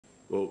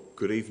Well,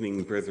 good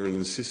evening, brethren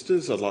and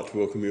sisters. I'd like to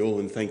welcome you all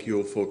and thank you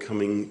all for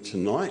coming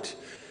tonight.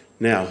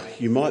 Now,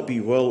 you might be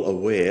well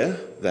aware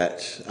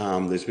that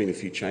there's been a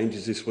few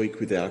changes this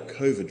week with our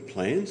COVID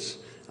plans,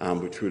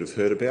 which you would have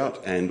heard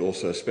about, and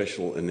also a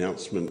special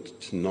announcement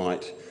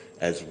tonight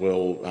as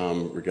well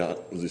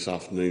this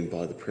afternoon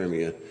by the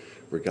Premier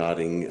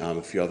regarding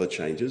a few other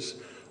changes.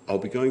 I'll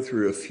be going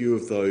through a few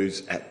of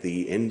those at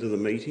the end of the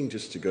meeting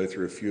just to go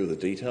through a few of the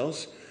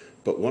details.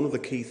 But one of the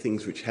key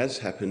things which has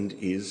happened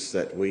is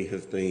that we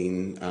have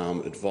been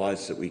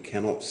advised that we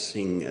cannot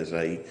sing as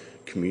a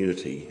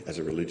community, as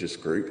a religious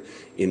group,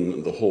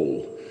 in the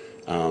hall.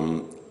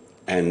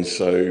 And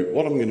so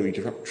what I'm going to be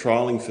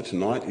trialling for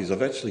tonight is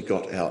I've actually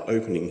got our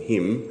opening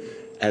hymn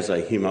as a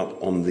hymn up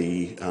on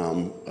the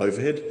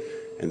overhead.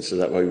 And so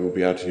that way we'll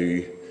be able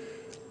to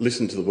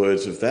listen to the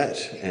words of that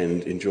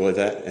and enjoy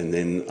that. And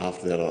then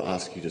after that, I'll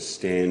ask you to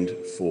stand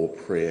for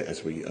prayer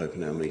as we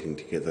open our meeting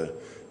together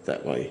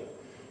that way.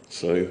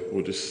 So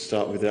we'll just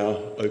start with our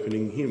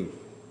opening hymn.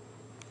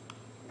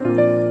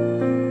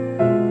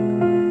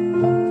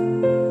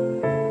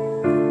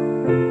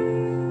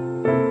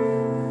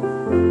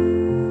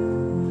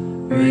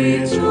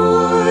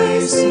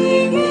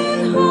 Rejoicing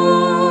in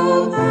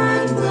hope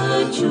and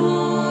the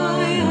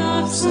joy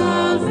of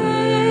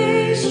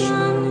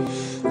salvation,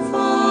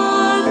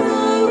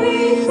 Father,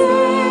 we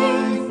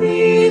thank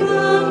Thee,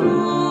 the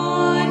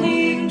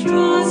morning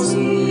draws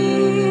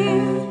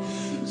near.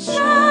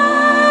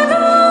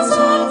 Shadows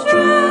of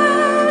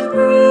dread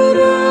brood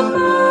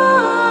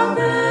above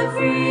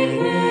every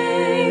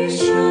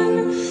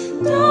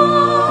nation.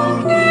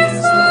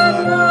 Darkness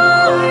of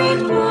night,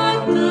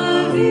 but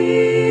the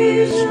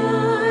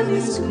vision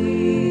is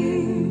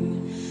clear.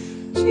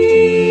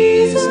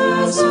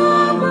 Jesus,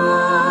 our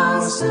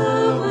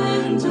Master,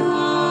 when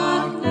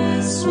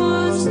darkness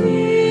was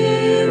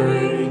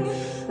nearing,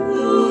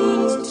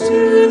 looked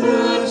to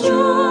the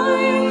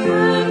joy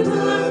and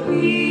the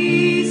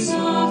peace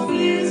of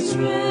His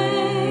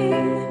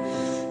reign.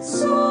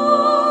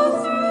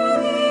 So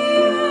through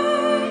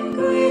the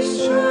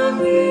anguish a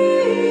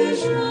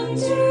vision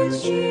to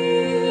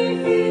cheer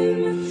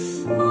Him,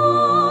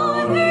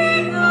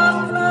 morning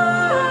of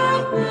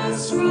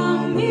gladness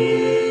from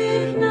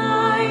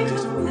midnight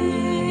of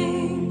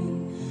pain.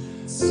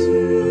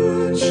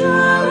 Soon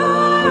shall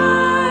our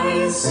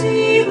eyes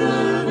see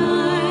the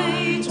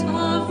light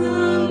of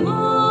the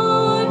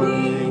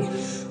morning.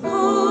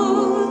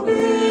 Hope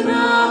in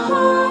our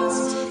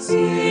hearts,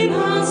 in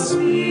our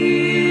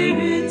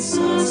spirits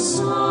a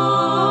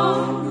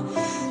song.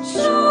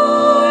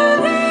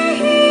 Surely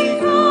He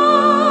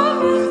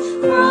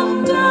cometh,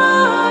 from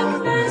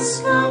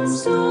darkness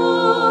comes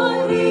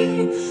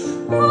dawning.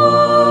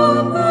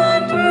 Hope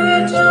and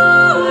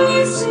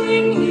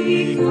rejoicing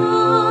He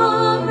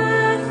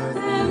cometh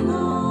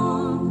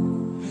anon.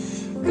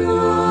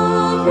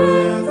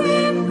 Cometh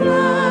in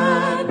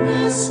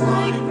gladness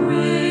like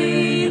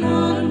rain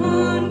on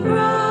mown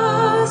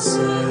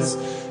grasses,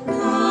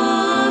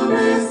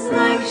 cometh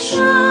like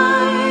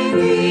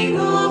shining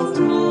of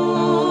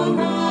dawn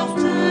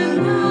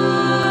after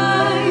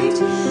night.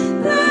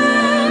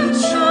 Then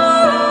shall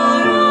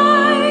our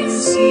eyes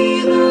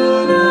see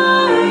the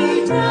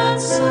light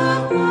that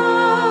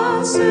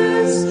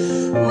surpasses,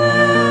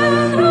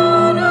 when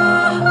on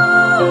our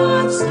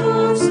hearts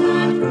dawns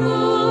that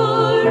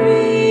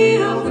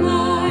glory of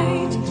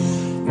light.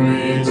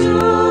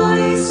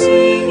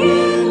 Rejoicing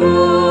in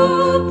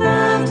hope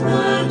and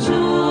the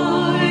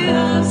joy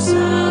of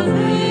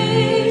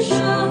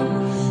salvation,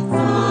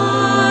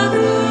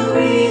 Father,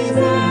 we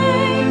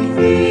thank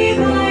Thee,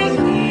 Thy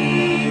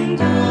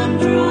kingdom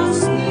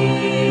draws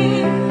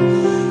near.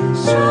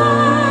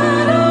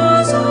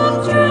 Shadows of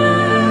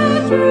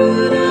dread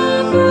brood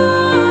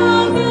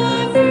above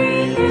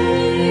every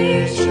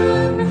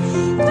nation.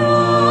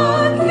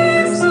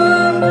 Darkness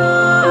of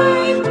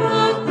night,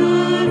 but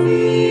the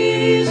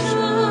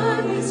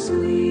vision is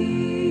clear.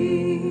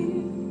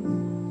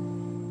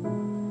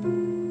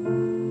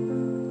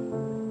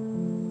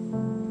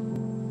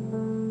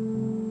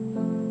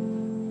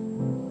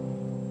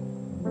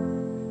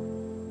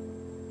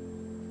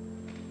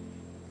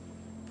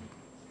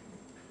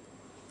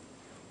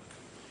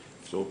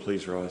 So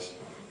please rise.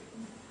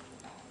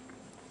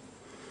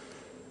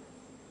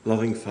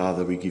 Loving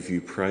Father, we give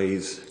you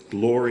praise,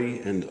 glory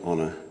and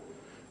honour.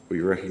 We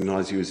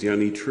recognise you as the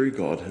only true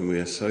God, and we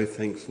are so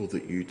thankful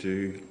that you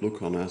do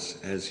look on us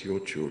as your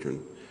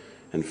children.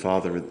 And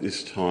Father, at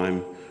this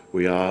time,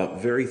 we are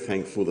very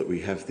thankful that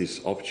we have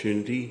this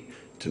opportunity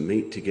to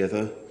meet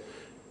together.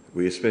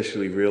 We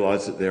especially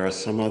realise that there are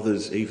some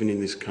others, even in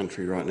this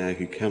country right now,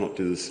 who cannot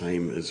do the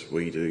same as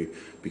we do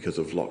because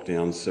of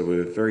lockdowns. So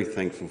we're very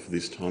thankful for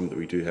this time that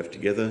we do have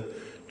together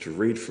to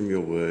read from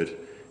your word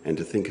and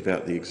to think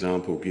about the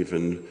example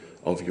given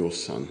of your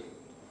Son.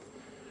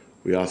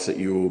 We ask that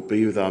you will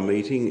be with our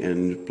meeting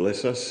and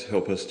bless us,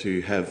 help us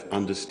to have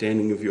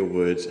understanding of your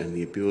words and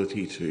the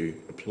ability to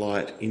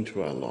apply it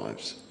into our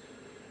lives.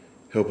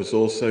 Help us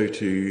also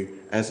to,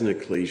 as an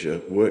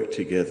ecclesia, work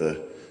together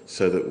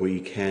so that we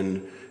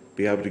can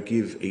be able to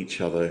give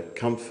each other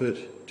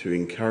comfort, to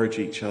encourage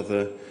each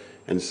other,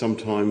 and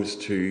sometimes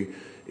to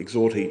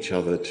exhort each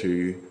other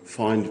to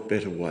find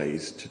better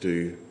ways to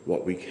do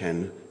what we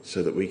can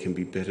so that we can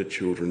be better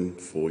children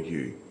for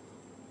you.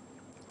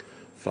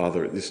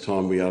 Father, at this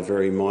time we are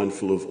very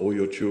mindful of all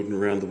your children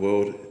around the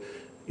world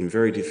in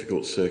very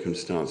difficult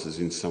circumstances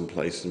in some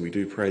place, and we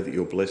do pray that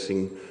your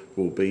blessing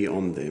will be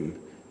on them.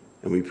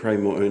 And we pray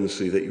more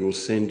earnestly that you will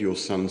send your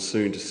Son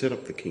soon to set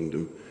up the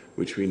kingdom,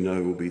 which we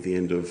know will be the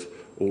end of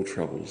all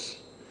troubles.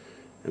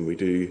 And we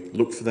do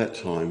look for that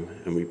time,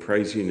 and we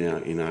praise you now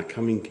in our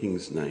coming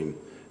King's name,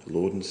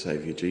 Lord and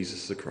Saviour,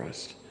 Jesus the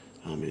Christ.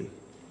 Amen.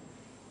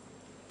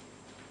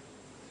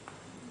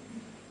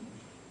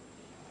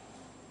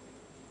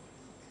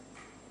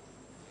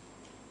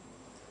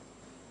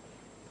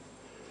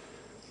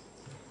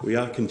 We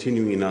are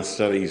continuing in our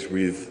studies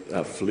with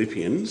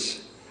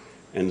Philippians,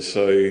 and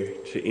so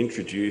to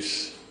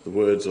introduce the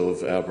words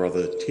of our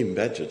brother Tim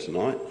Badger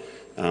tonight,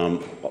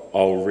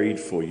 I'll read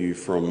for you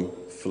from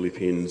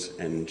Philippians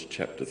and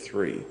chapter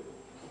 3.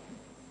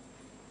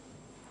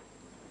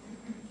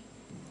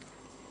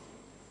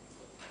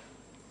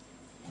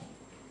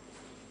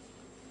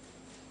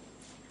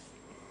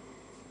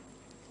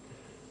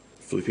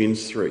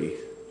 Philippians 3.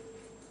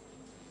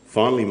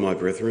 Finally, my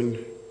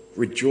brethren,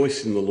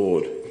 rejoice in the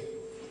Lord.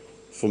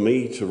 For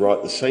me to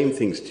write the same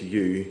things to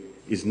you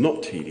is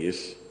not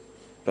tedious,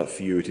 but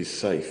for you it is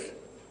safe.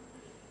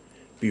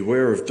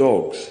 Beware of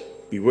dogs,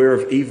 beware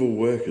of evil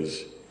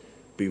workers,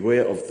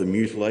 beware of the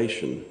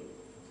mutilation.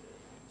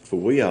 For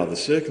we are the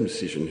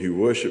circumcision who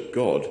worship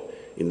God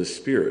in the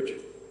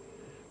Spirit.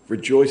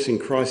 Rejoice in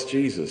Christ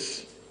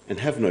Jesus, and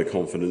have no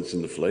confidence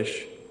in the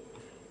flesh,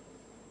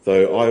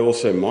 though I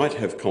also might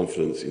have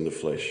confidence in the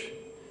flesh.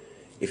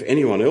 If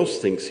anyone else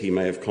thinks he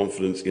may have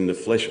confidence in the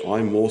flesh,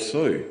 I more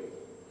so.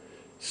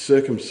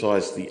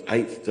 Circumcised the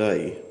 8th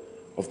day,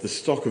 of the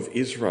stock of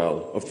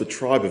Israel, of the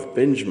tribe of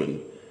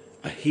Benjamin,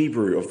 a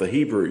Hebrew of the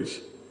Hebrews,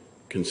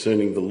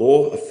 concerning the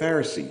law, a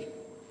Pharisee,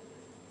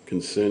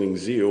 concerning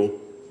zeal,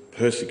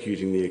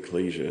 persecuting the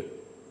ecclesia,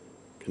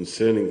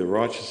 concerning the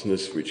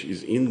righteousness which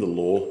is in the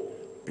law,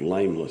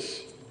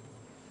 blameless.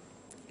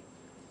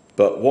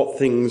 But what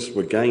things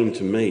were gain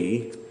to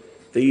me,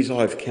 these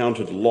I have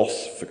counted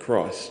loss for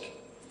Christ.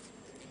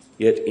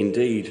 Yet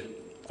indeed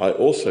I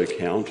also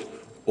count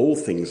all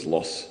things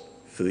loss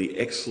for the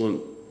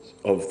excellence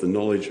of the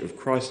knowledge of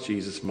Christ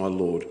Jesus my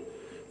Lord,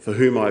 for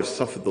whom I have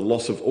suffered the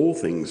loss of all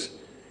things,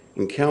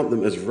 and count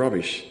them as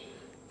rubbish,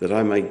 that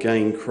I may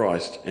gain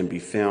Christ and be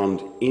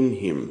found in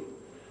him,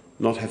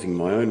 not having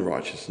my own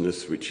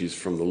righteousness which is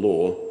from the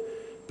law,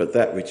 but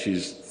that which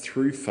is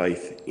through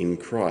faith in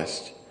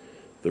Christ,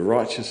 the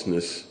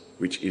righteousness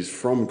which is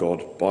from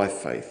God by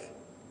faith,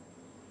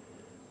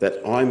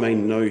 that I may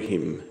know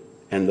him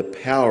and the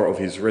power of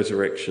his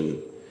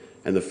resurrection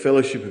and the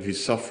fellowship of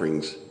his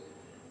sufferings,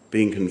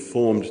 being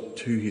conformed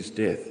to his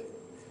death,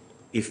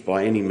 if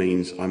by any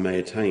means I may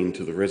attain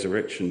to the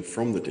resurrection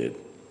from the dead.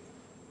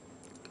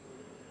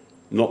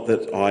 Not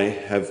that I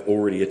have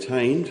already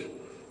attained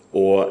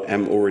or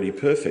am already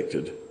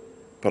perfected,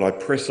 but I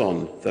press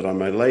on that I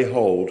may lay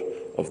hold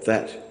of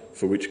that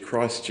for which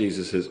Christ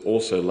Jesus has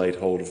also laid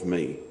hold of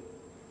me.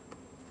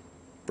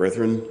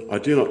 Brethren, I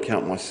do not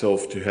count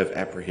myself to have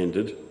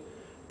apprehended,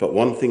 but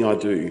one thing I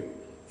do,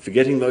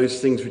 forgetting those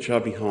things which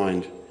are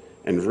behind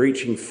and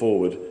reaching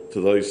forward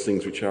to those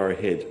things which are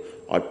ahead,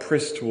 I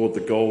press toward the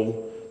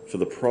goal for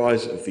the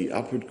prize of the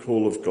upward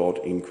call of God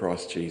in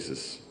Christ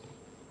Jesus.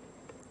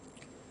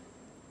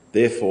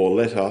 Therefore,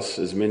 let us,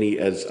 as many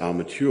as are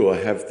mature,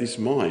 have this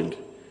mind,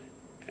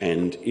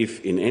 and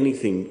if in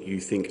anything you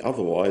think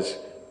otherwise,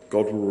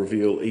 God will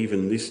reveal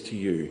even this to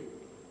you.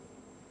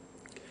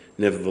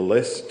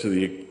 Nevertheless, to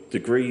the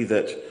degree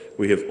that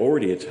we have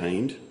already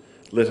attained,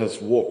 let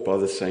us walk by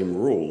the same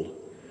rule.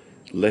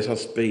 Let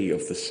us be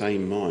of the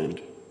same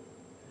mind.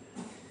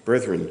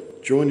 Brethren,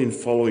 join in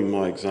following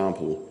my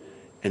example,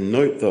 and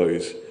note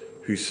those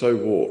who so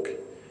walk,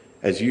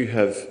 as you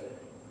have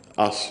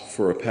us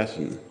for a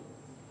pattern.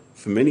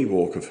 For many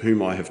walk, of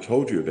whom I have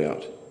told you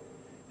about,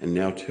 and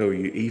now tell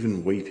you,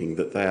 even weeping,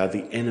 that they are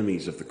the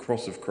enemies of the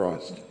cross of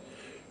Christ,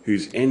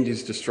 whose end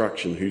is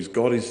destruction, whose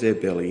God is their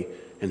belly,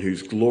 and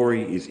whose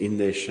glory is in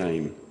their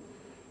shame,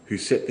 who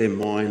set their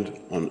mind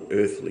on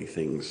earthly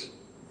things.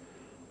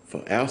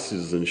 For our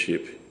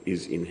citizenship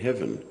is in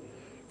heaven,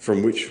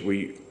 from which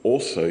we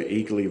also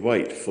eagerly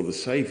wait for the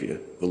Saviour,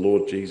 the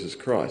Lord Jesus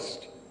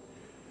Christ,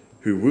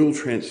 who will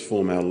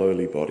transform our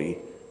lowly body,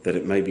 that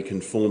it may be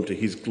conformed to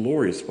his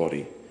glorious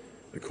body,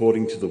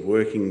 according to the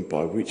working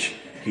by which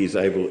he is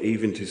able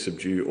even to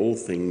subdue all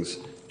things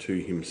to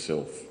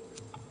himself.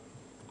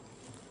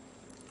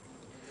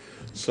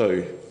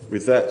 So,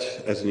 with that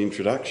as an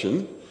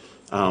introduction,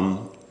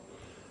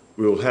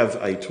 we'll have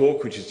a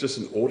talk, which is just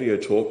an audio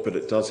talk, but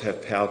it does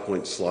have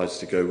PowerPoint slides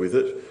to go with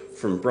it,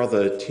 from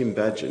Brother Tim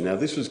Badger. Now,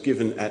 this was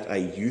given at a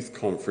youth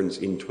conference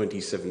in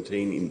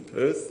 2017 in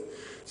Perth,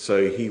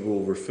 so he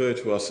will refer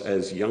to us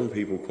as young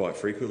people quite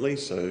frequently,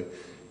 so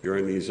you're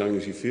only as young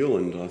as you feel,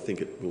 and I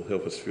think it will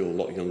help us feel a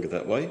lot younger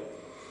that way.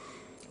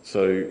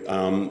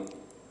 So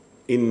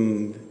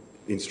in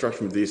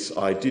instruction with this,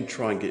 I did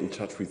try and get in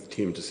touch with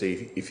Tim to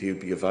see if he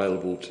would be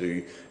available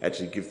to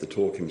actually give the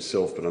talk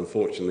himself, but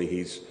unfortunately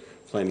he's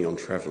planning on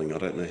travelling. I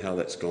don't know how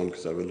that's gone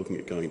because they were looking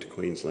at going to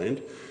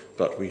Queensland,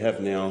 but we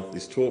have now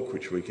this talk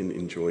which we can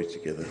enjoy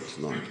together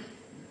tonight.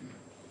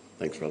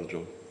 Thanks, Brother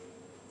John.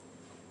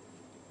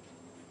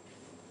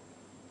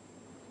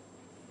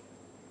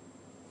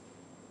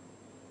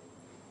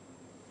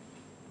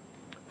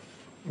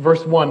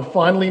 Verse 1,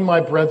 finally, my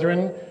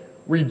brethren,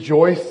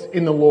 rejoice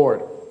in the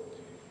Lord.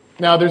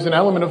 Now, there's an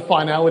element of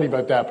finality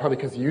about that, probably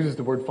because he uses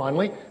the word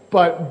finally,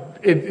 but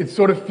it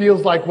sort of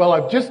feels like, well,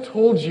 I've just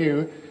told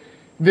you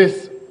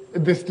this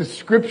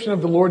description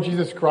of the Lord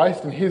Jesus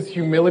Christ and his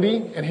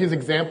humility and his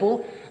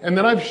example, and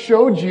then I've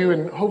showed you,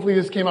 and hopefully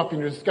this came up in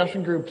your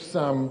discussion groups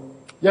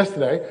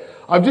yesterday,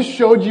 I've just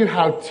showed you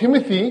how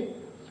Timothy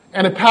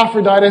and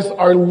Epaphroditus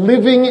are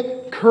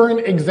living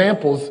current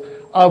examples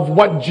of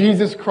what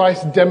Jesus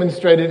Christ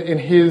demonstrated in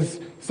his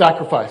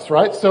sacrifice,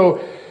 right?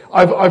 So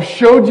I've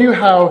showed you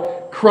how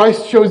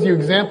Christ shows you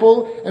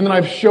example, and then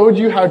I've showed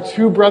you how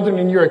two brethren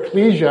in your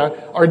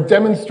ecclesia are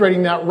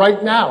demonstrating that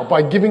right now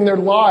by giving their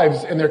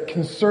lives and their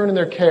concern and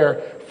their care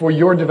for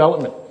your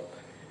development.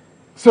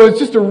 So it's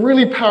just a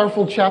really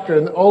powerful chapter,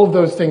 and all of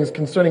those things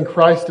concerning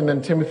Christ, and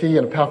then Timothy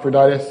and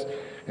Epaphroditus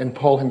and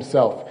Paul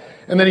himself.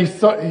 And then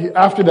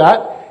after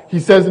that, he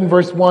says in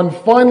verse 1,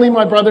 finally,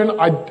 my brethren,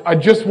 I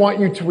just want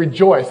you to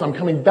rejoice. I'm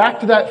coming back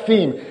to that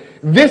theme.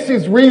 This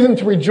is reason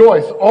to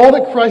rejoice. All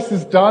that Christ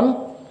has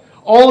done,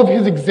 all of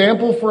his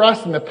example for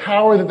us and the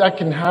power that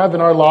can have in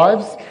our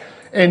lives,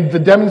 and the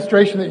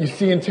demonstration that you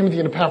see in Timothy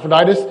and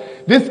Epaphroditus,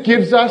 this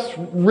gives us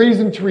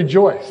reason to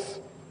rejoice.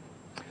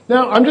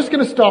 Now, I'm just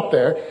going to stop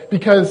there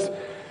because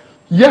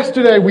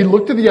yesterday we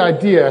looked at the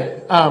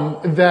idea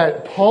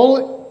that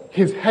Paul,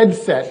 his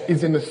headset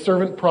is in the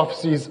servant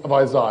prophecies of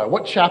Isaiah.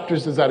 What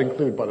chapters does that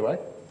include, by the way?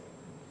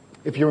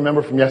 If you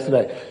remember from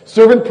yesterday.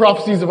 Servant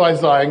prophecies of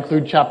Isaiah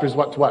include chapters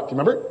what to what? Do you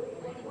remember?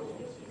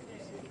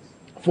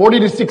 40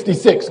 to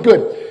 66.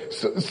 Good.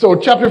 So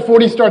chapter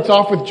 40 starts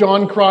off with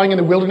John crying in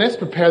the wilderness,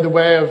 prepare the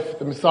way of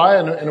the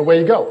Messiah, and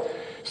away you go.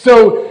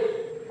 So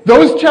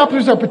those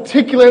chapters are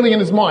particularly in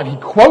his mind. He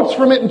quotes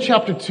from it in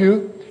chapter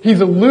 2.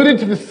 He's alluded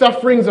to the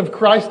sufferings of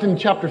Christ in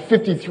chapter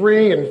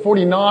 53 and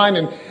 49,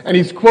 and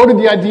he's quoted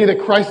the idea that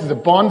Christ is a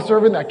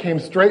bondservant. That came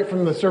straight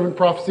from the servant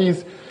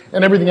prophecies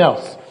and everything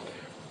else.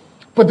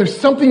 But there's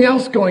something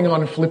else going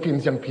on in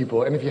Philippians, young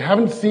people, and if you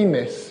haven't seen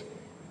this,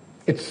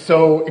 it's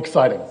so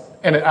exciting.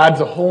 And it adds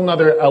a whole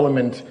nother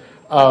element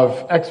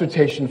of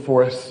exhortation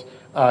for us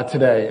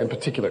today in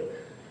particular.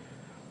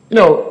 You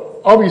know,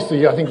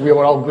 obviously, I think we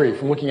would all agree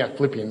from looking at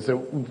Philippians that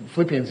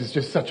Philippians is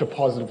just such a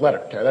positive letter.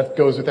 Okay? That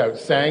goes without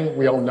saying.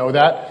 We all know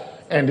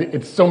that. And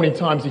it's so many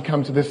times you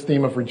come to this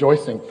theme of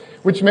rejoicing,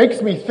 which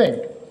makes me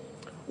think,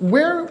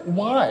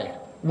 why?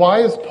 Why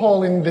is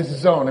Paul in this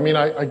zone? I mean,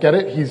 I get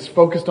it. He's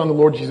focused on the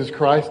Lord Jesus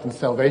Christ and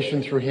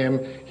salvation through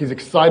him. He's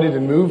excited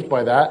and moved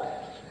by that.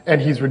 And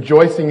he's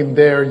rejoicing in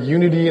their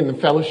unity and the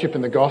fellowship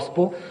in the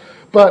gospel.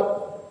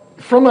 But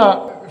from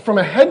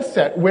a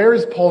headset, where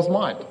is Paul's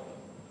mind?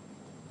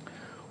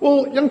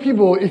 Well, young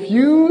people,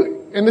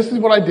 and this is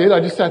what I did, I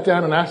just sat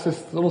down and asked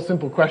this little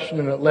simple question,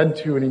 and it led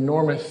to an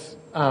enormous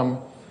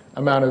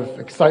amount of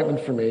excitement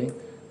for me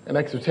and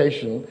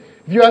exhortation.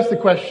 If you ask the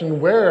question,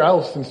 where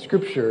else in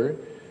Scripture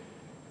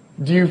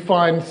do you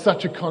find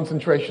such a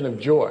concentration of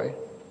joy?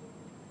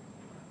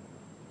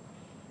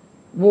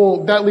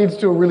 Well, that leads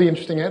to a really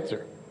interesting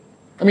answer.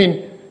 I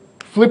mean,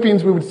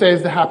 Philippians, we would say,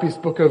 is the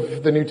happiest book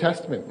of the New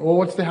Testament. Well,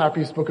 what's the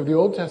happiest book of the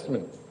Old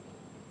Testament?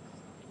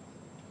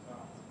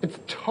 It's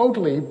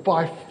totally,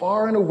 by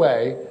far and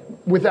away,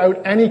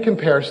 without any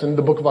comparison,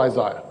 the book of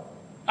Isaiah.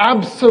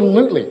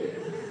 Absolutely.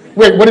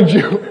 Wait, what did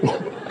you...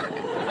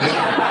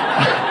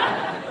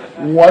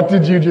 What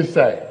did you just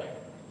say?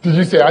 Did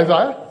you say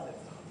Isaiah?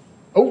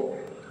 Oh,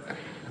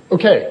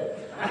 okay.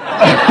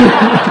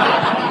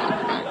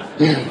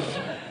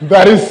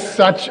 That is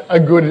such a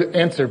good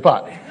answer,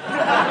 but...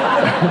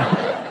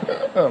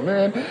 Oh,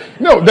 man.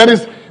 No, that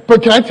is...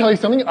 But can I tell you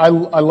something? I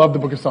love the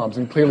book of Psalms,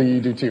 and clearly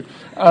you do too.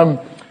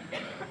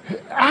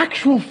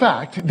 Actual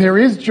fact, there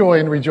is joy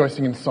and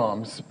rejoicing in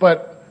Psalms,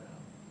 but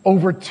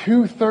over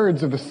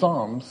 2/3 of the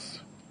Psalms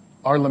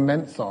are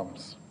lament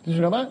Psalms. Did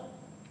you know that?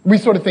 We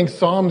sort of think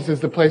Psalms is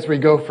the place where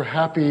you go for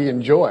happy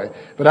and joy,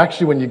 but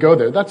actually when you go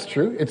there, that's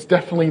true. It's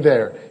definitely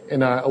there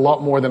in a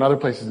lot more than other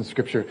places in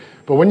Scripture.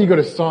 But when you go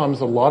to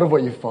Psalms, a lot of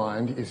what you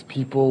find is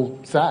people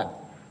sad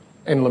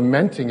and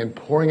lamenting and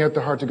pouring out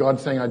their heart to God,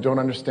 saying, I don't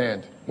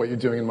understand what you're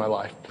doing in my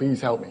life. Please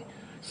help me.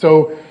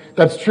 So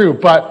that's true,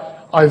 but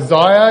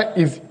Isaiah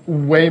is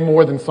way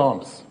more than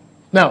Psalms.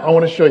 Now, I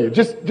want to show you.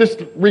 Just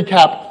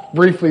recap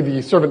briefly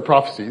the servant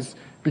prophecies,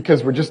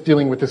 because we're just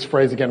dealing with this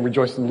phrase again,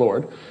 rejoice in the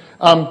Lord.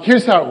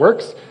 Here's how it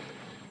works.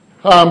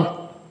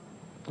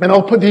 And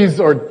I'll put these,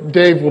 or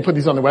Dave will put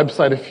these on the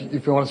website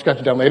if you want to scratch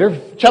it down later.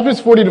 Chapters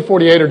 40 to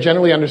 48 are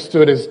generally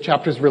understood as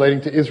chapters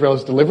relating to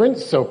Israel's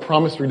deliverance, so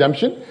promised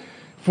redemption.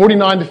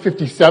 49 to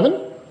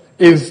 57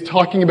 is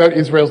talking about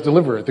Israel's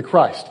deliverer, the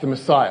Christ, the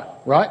Messiah,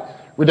 right?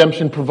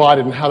 Redemption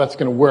provided and how that's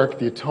going to work.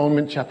 The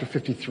atonement, chapter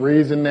 53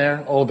 is in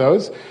there, all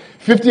those.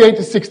 58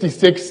 to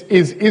 66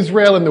 is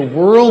Israel and the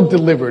world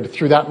delivered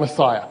through that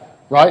Messiah,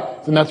 right?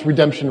 And that's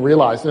redemption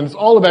realized. And it's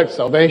all about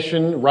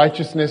salvation,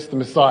 righteousness, the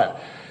Messiah.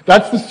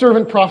 That's the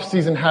servant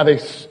prophecies and how they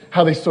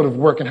sort of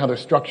work and how they're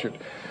structured.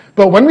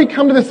 But when we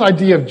come to this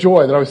idea of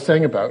joy that I was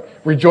saying about,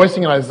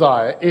 rejoicing in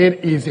Isaiah,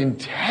 it is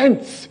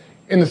intense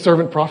in the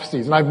servant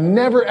prophecies. And I've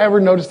never, ever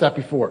noticed that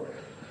before.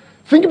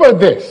 Think about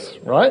this,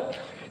 right?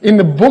 In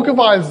the book of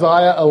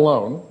Isaiah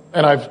alone,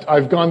 and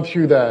I've gone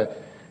through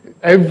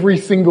every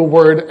single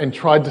word and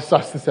tried to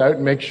suss this out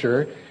and make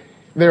sure,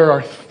 there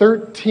are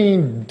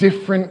 13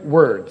 different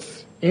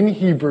words in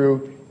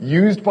Hebrew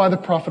used by the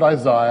prophet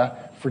Isaiah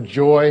for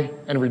joy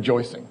and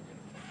rejoicing.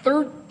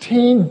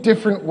 13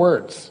 different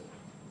words,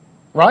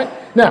 right?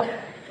 Now,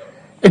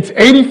 it's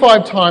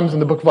 85 times in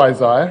the book of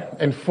Isaiah,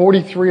 and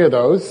 43 of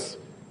those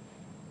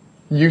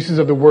uses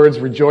of the words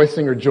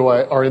rejoicing or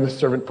joy are in the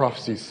servant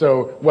prophecies.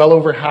 So well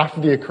over half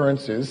of the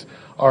occurrences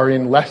are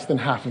in less than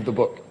half of the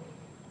book,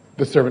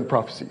 the servant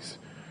prophecies.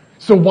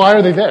 So why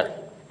are they there?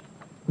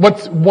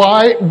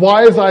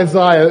 Why is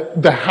Isaiah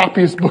the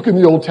happiest book in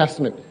the Old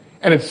Testament?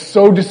 And it's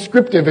so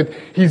descriptive.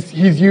 He's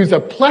used a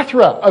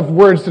plethora of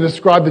words to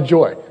describe the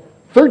joy.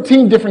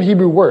 13 different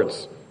Hebrew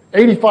words,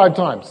 85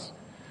 times.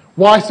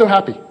 Why so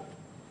happy?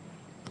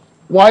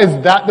 Why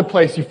is that the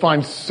place you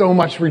find so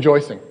much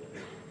rejoicing?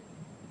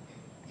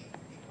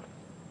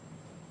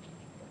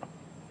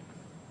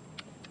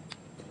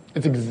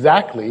 It's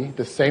exactly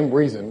the same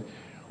reason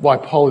why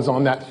Paul is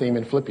on that theme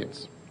in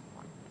Philippians.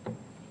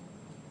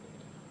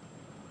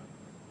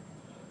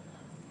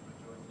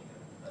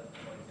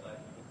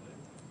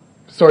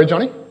 Sorry,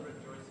 Johnny?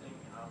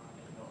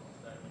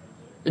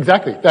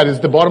 Exactly. That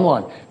is the bottom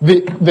line.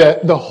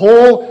 The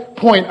whole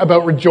point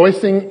about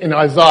rejoicing in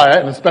Isaiah,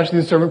 and especially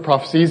the servant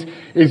prophecies,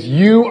 is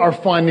you are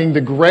finding the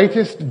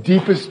greatest,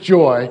 deepest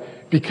joy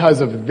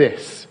because of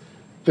this,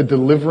 the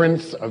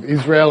deliverance of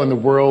Israel and the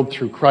world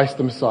through Christ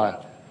the Messiah.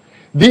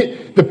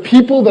 The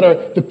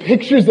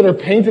pictures that are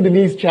painted in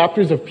these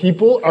chapters of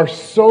people are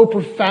so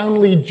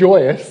profoundly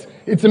joyous.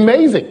 It's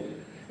amazing.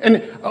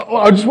 And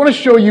I just want to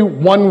show you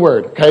one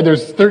word, okay?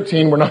 There's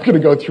 13. We're not going to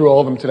go through all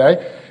of them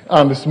today.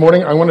 This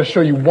morning, I want to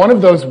show you one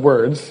of those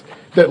words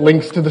that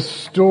links to the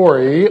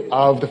story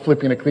of the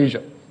Philippian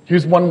ecclesia.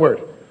 Here's one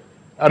word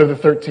out of the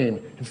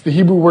 13. It's the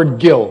Hebrew word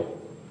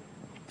gil.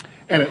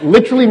 And it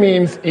literally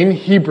means, in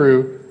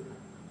Hebrew,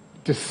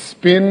 to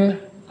spin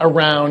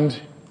around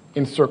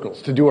in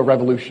circles, to do a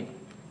revolution.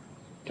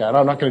 Okay, and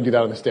I'm not going to do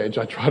that on the stage.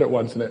 I tried it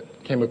once and it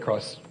came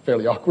across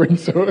fairly awkward,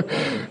 so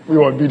we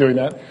won't be doing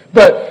that.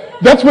 But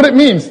that's what it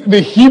means. The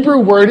Hebrew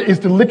word is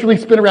to literally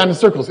spin around in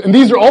circles. And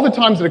these are all the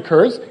times it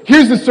occurs.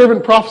 Here's the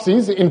servant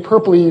prophecies in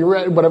purpley,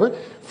 whatever,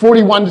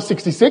 41 to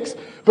 66.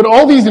 But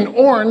all these in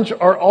orange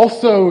are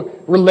also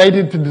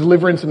related to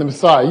deliverance in the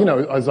Messiah. You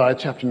know, Isaiah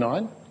chapter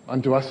 9,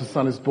 unto us a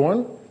son is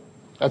born.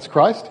 That's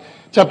Christ.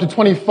 Chapter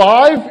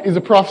 25 is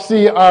a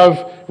prophecy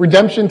of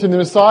redemption to the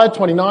Messiah.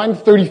 29,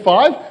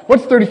 35.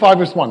 What's 35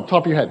 verse 1?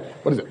 Top of your head.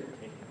 What is it?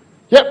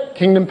 Yep,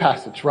 kingdom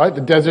passage, right?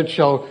 The desert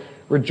shall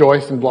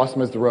rejoice and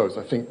blossom as the rose.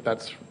 I think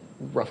that's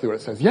roughly what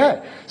it says.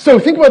 Yeah. So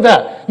think about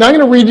that. Now I'm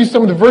going to read you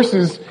some of the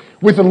verses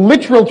with a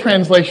literal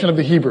translation of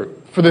the Hebrew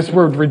for this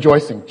word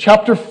rejoicing.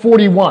 Chapter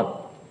 41.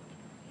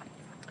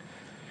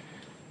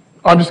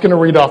 I'm just going to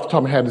read off the top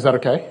of my head. Is that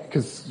okay?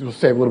 Because we'll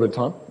save a little bit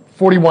of time.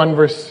 41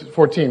 verse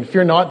 14.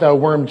 Fear not, thou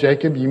worm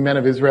Jacob, ye men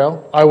of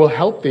Israel. I will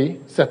help thee,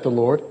 saith the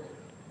Lord.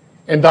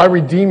 And thy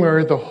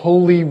Redeemer, the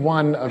Holy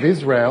One of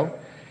Israel.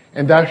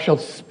 And thou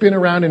shalt spin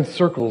around in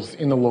circles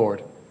in the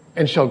Lord,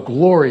 and shall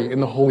glory in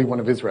the Holy One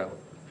of Israel.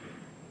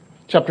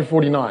 Chapter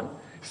 49.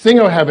 Sing,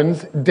 O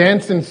heavens,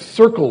 dance in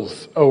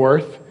circles, O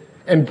earth,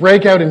 and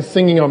break out in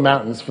singing, O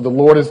mountains, for the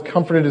Lord has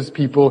comforted his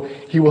people.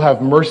 He will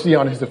have mercy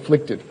on his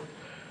afflicted.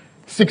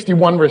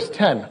 61 verse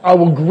 10. I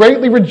will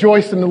greatly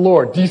rejoice in the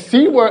Lord. Do you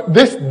see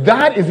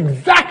that is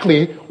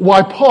exactly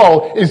why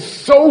Paul is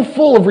so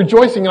full of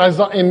rejoicing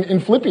in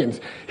Philippians.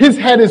 His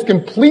head is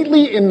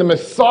completely in the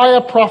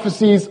Messiah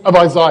prophecies of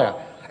Isaiah,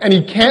 and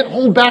he can't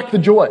hold back the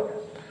joy.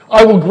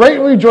 I will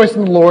greatly rejoice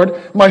in the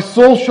Lord. My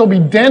soul shall be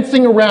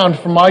dancing around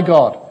for my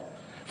God.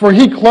 For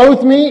he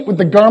clothed me with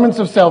the garments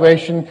of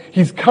salvation.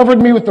 He's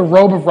covered me with the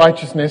robe of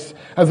righteousness.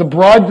 As a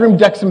bridegroom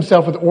decks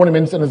himself with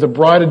ornaments, and as a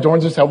bride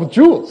adorns herself with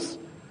jewels.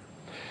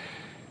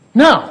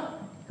 Now,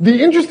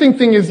 the interesting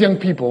thing is, young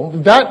people,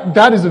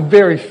 that is a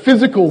very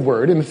physical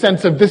word in the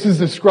sense of this is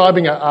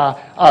describing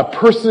a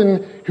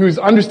person who's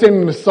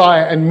understanding the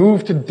Messiah and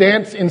moved to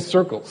dance in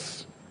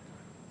circles.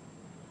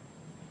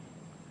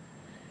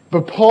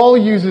 But Paul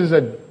uses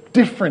a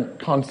different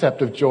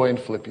concept of joy in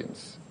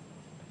Philippians.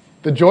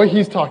 The joy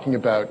he's talking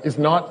about is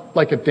not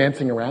like a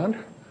dancing around,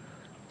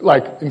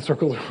 like in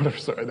circles or whatever.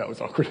 Sorry, that was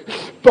awkward.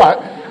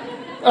 But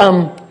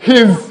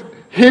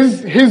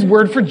His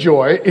word for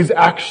joy is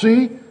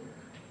actually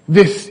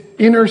this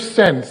inner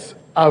sense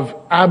of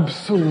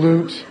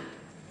absolute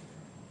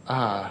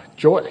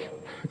joy.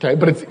 Okay,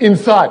 but it's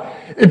inside.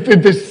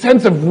 It's this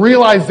sense of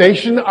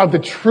realization of the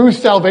true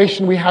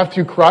salvation we have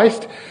through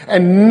Christ,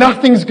 and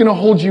nothing's going to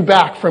hold you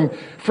back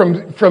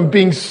from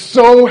being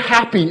so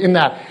happy in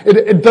that.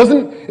 It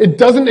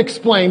doesn't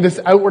explain this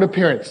outward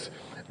appearance.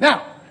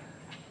 Now,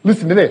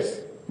 listen to this.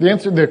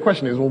 The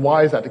question is, well,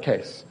 why is that the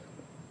case?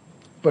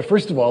 But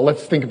first of all,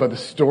 let's think about the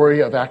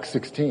story of Acts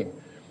 16.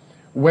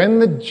 When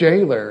the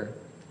jailer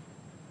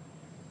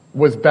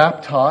was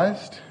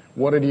baptized,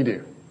 what did he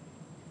do?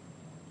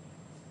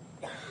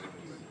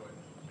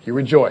 He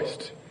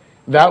rejoiced.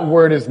 That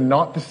word is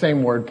not the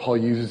same word Paul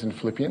uses in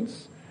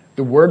Philippians.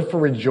 The word for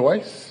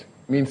rejoice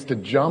means to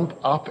jump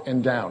up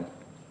and down.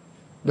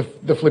 The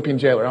Philippian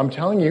jailer. I'm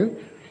telling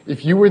you,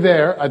 if you were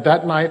there at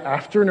that night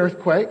after an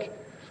earthquake,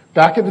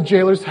 back at the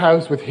jailer's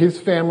house with his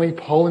family,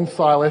 Paul and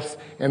Silas,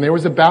 and there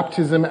was a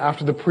baptism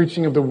after the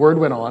preaching of the word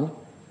went on,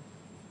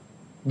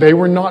 they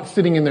were not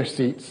sitting in their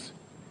seats.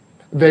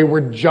 They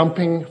were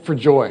jumping for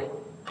joy.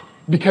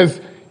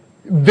 Because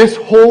this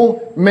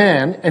whole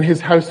man and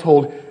his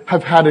household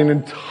have had an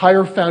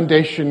entire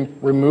foundation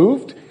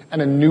removed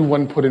and a new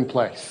one put in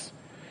place.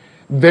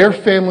 Their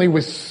family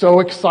was so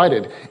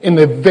excited in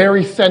the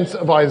very sense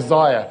of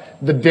Isaiah,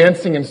 the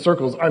dancing in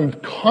circles. I'm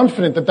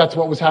confident that that's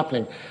what was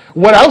happening.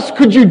 What else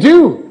could you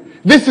do?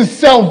 This is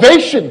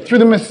salvation through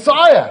the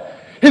Messiah.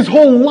 His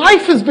whole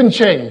life has been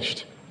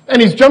changed,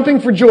 and he's jumping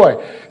for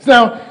joy.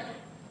 So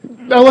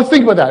now let's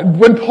think about that.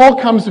 When Paul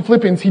comes to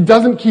Philippians, he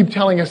doesn't keep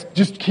telling us,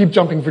 just keep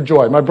jumping for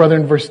joy. My brother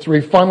in verse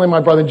 3, finally my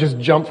brother, just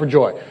jump for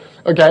joy.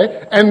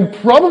 Okay? And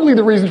probably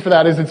the reason for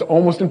that is it's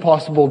almost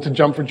impossible to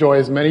jump for joy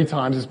as many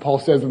times as Paul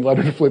says in the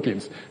letter to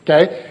Philippians.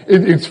 Okay?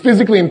 It's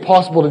physically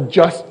impossible to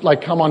just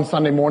come on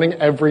Sunday morning,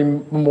 every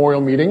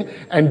memorial meeting,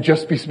 and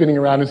just be spinning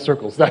around in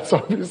circles. That's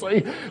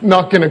obviously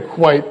not going to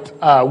quite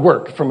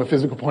work from a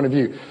physical point of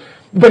view.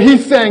 But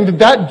he's saying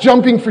that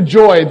jumping for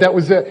joy, that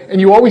was and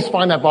you always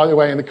find that, by the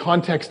way, in the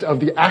context of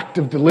the act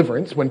of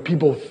deliverance, when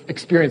people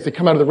experience, they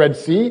come out of the Red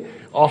Sea,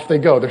 off they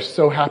go. They're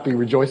so happy,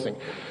 rejoicing.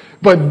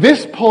 But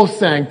this Paul's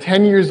saying,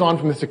 10 years on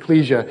from this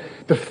ecclesia,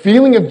 the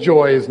feeling of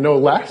joy is no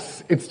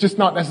less. It's just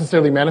not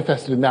necessarily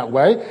manifested in that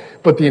way,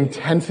 but the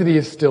intensity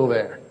is still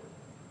there.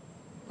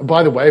 And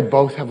by the way,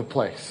 both have a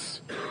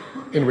place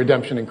in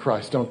redemption in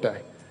Christ, don't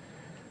they?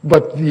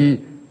 But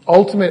the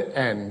ultimate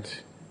end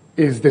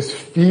is this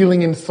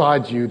feeling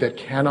inside you that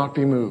cannot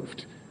be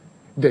moved,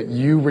 that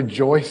you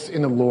rejoice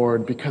in the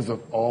Lord because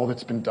of all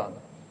that's been done.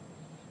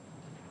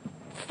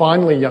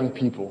 Finally, young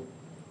people,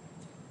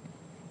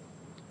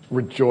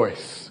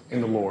 rejoice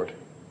in the Lord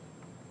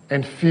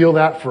and feel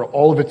that for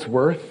all of its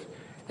worth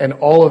and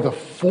all of the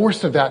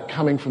force of that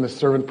coming from the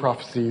servant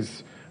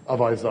prophecies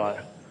of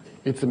Isaiah.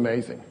 It's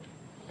amazing.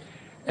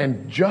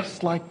 And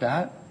just like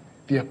that,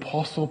 the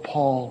Apostle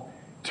Paul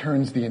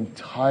turns the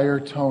entire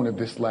tone of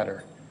this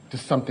letter to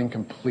something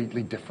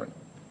completely different.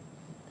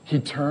 He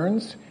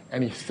turns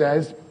and he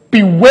says,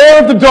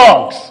 beware of the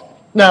dogs.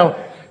 Now,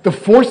 the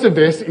force of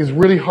this is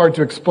really hard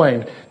to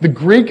explain. The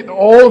Greek,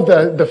 all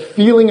of the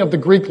feeling of the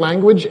Greek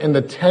language and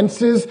the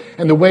tenses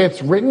and the way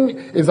it's written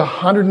is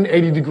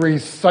 180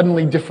 degrees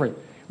suddenly different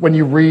when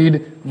you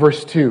read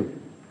verse 2.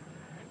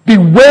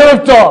 Beware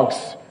of dogs,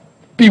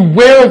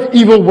 beware of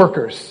evil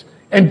workers,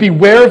 and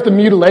beware of the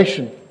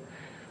mutilation.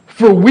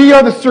 For we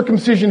are the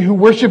circumcision who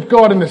worship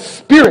God in the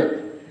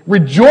Spirit,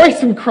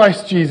 rejoice in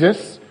Christ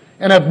Jesus,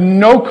 and have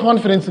no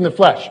confidence in the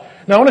flesh.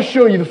 Now I want to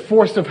show you the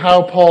force of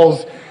how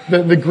Paul's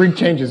the Greek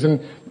changes.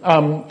 And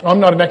I'm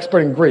not an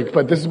expert in Greek,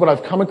 but this is what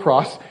I've come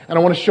across, and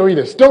I want to show you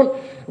this.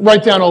 Don't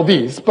write down all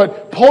these,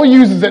 but Paul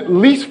uses at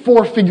least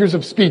 4 figures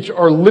of speech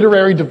or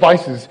literary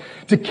devices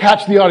to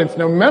catch the audience.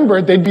 Now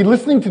remember, they'd be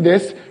listening to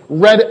this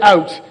read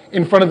out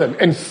in front of them.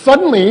 And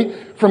suddenly,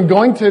 from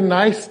going to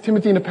nice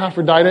Timothy and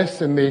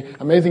Epaphroditus and the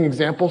amazing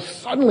example,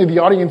 suddenly the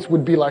audience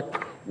would be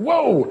like,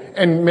 whoa,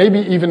 and maybe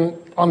even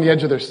on the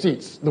edge of their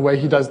seats, the way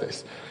he does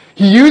this.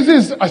 He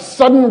uses a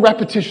sudden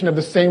repetition of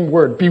the same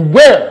word,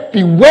 beware,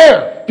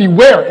 beware,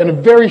 beware, in a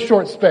very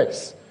short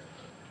space.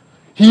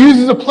 He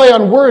uses a play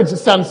on words that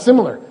sound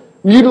similar.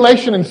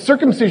 Mutilation and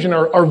circumcision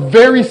are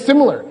very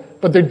similar,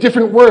 but they're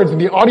different words,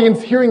 and the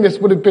audience hearing this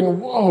would have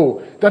been,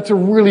 whoa, that's a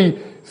really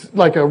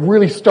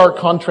stark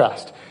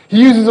contrast.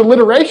 He uses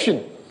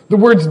alliteration. The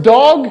words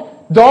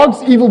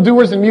dogs,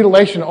 evildoers, and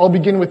mutilation all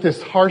begin with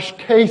this harsh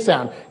K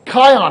sound.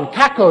 Kion,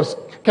 kakos,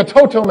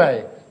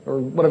 katotome, or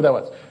whatever that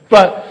was.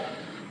 But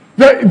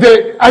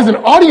as an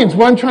audience,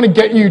 what I'm trying to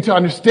get you to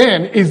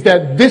understand is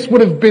that this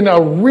would have been a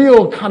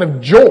real kind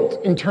of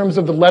jolt in terms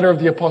of the letter of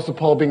the Apostle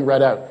Paul being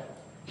read out.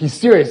 He's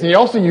serious. And he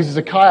also uses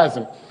a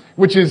chiasm,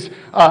 which is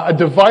a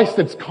device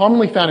that's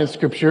commonly found in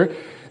Scripture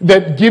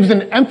that gives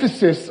an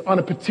emphasis on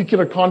a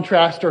particular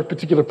contrast or a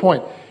particular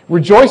point.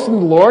 Rejoice in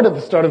the Lord at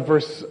the start of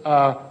verse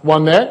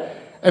 1 there.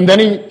 And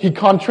then he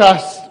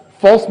contrasts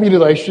false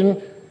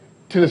mutilation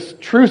to this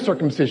true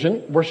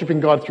circumcision,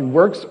 worshiping God through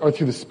works or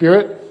through the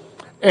Spirit.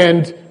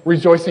 And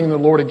rejoicing in the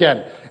Lord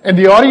again. And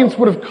the audience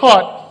would have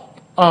caught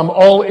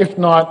all, if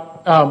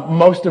not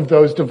most of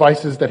those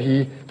devices that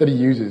he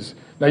uses.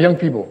 Now, young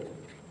people,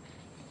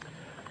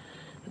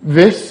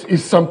 this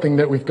is something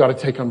that we've got to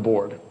take on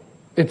board.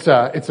 It's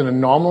an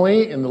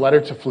anomaly in the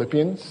letter to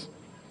Philippians.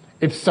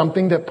 It's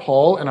something that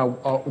Paul,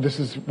 and this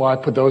is why I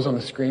put those on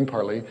the screen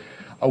partly,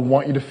 I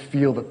want you to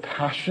feel the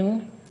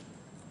passion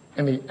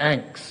and the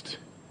angst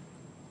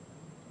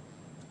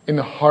in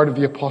the heart of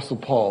the Apostle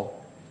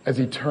Paul as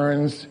he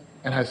turns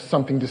and has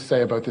something to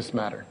say about this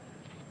matter.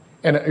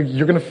 And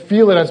you're going to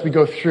feel it as we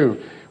go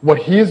through. What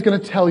he is going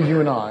to tell you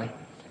and I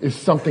is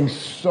something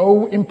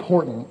so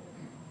important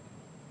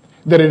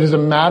that it is a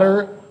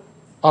matter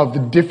of the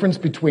difference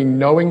between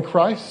knowing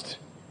Christ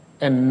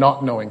and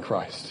not knowing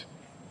Christ.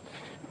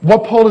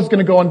 What Paul is going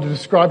to go on to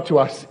describe to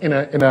us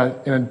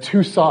in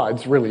two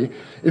sides, really,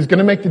 is going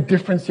to make the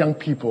difference, young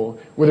people,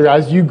 whether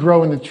as you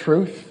grow in the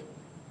truth,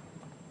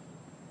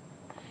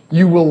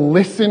 you will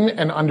listen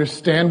and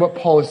understand what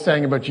Paul is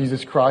saying about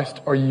Jesus Christ,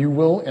 or you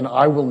will, and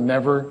I will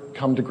never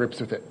come to grips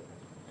with it.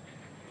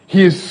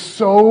 He is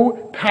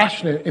so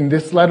passionate in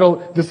this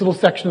little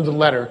section of the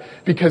letter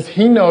because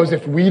he knows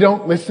if we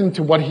don't listen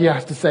to what he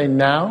has to say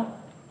now,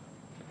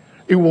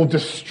 it will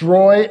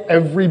destroy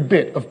every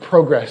bit of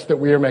progress that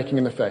we are making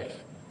in the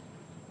faith.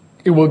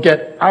 It will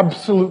get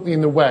absolutely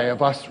in the way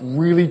of us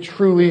really,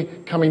 truly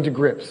coming to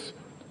grips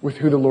with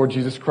who the Lord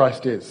Jesus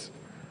Christ is.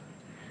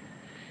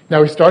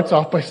 Now, he starts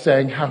off by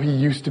saying how he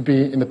used to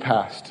be in the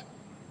past.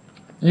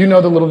 You know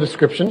the little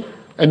description,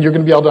 and you're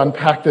going to be able to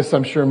unpack this,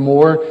 I'm sure,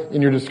 more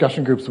in your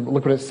discussion groups.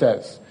 Look what it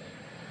says.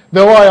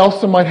 Though I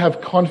also might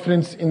have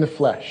confidence in the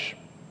flesh.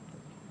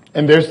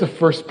 And there's the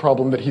first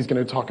problem that he's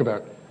going to talk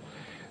about.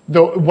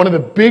 Though one of the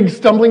big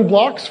stumbling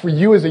blocks for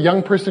you as a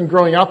young person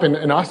growing up,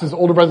 and us as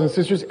older brothers and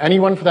sisters,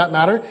 anyone for that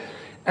matter,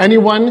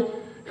 anyone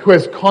who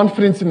has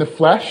confidence in the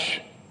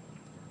flesh,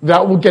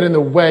 that will get in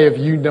the way of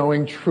you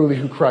knowing truly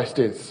who Christ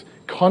is.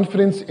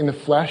 Confidence in the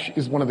flesh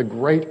is one of the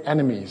great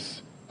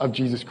enemies of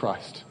Jesus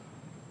Christ.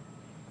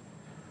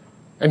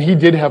 And he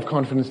did have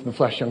confidence in the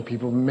flesh, young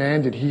people.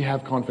 Man, did he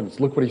have confidence.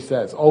 Look what he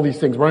says. All these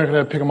things. We're not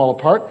going to pick them all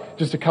apart.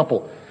 Just a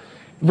couple.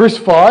 Verse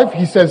 5,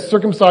 he says,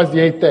 circumcised the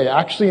 8th day.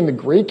 Actually, in the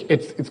Greek,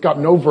 it's got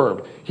no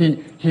verb.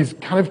 He's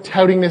kind of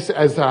touting this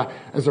as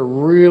a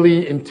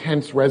really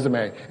intense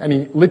resume. And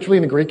he literally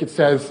in the Greek, it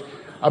says,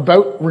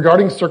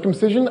 regarding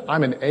circumcision,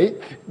 I'm an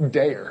 8th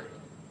dayer.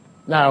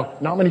 Now,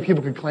 not many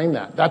people could claim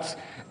that.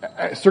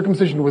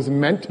 Circumcision was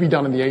meant to be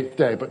done on the 8th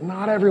day, but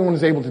not everyone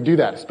is able to do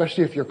that,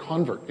 especially if you're a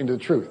convert into the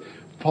truth.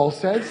 Paul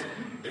says,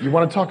 you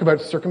want to talk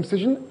about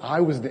circumcision?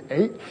 I was the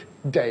 8th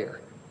dayer.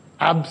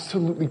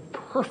 Absolutely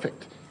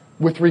perfect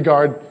with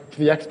regard to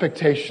the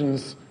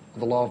expectations of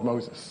the law of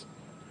Moses.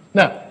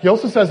 Now, he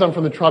also says I'm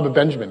from the tribe of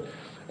Benjamin.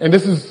 And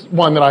this is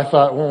one that I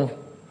thought, well,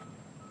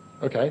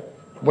 okay,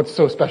 what's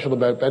so special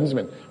about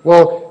Benjamin?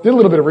 Well, did a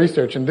little bit of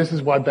research, and this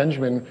is why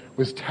Benjamin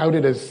was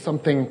touted as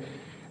something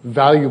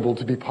valuable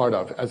to be part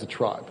of as a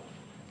tribe.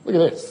 Look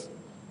at this.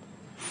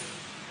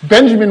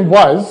 Benjamin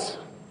was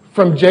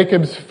from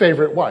Jacob's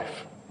favorite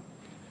wife.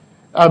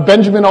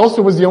 Benjamin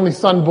also was the only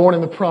son born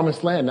in the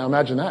promised land. Now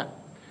imagine that.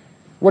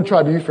 What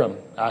tribe are you from?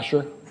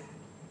 Asher.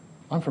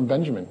 I'm from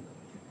Benjamin.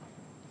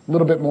 A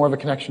little bit more of a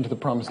connection to the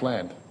promised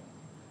land.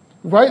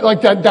 Right?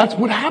 Like that's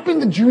what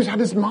happened. The Jews had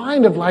this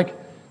mind of like,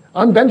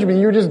 I'm Benjamin,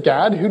 you're just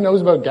Gad. Who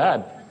knows about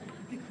Gad?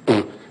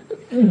 You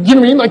know what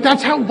I mean? Like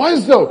that's how it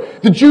was though.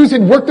 The Jews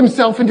had worked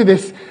themselves into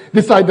this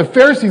side. The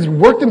Pharisees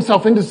worked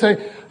themselves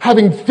into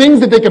having things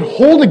that they could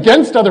hold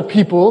against other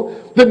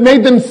people that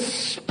made them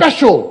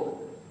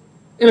special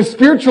in a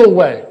spiritual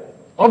way.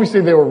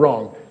 Obviously they were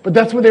wrong, but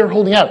that's what they were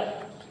holding out.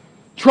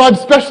 Tribe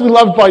specially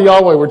loved by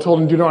Yahweh, we're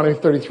told in Deuteronomy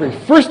 33.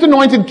 First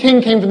anointed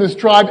king came from this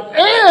tribe,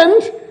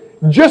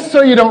 and, just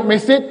so you don't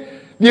miss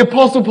it, the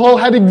Apostle Paul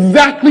had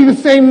exactly the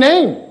same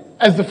name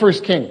as the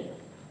first king.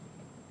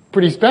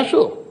 Pretty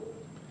special.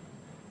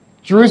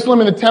 Jerusalem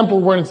and the temple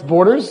were in its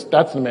borders.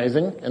 That's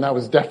amazing, and that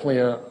was definitely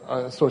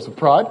a source of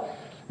pride.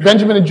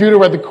 Benjamin and Judah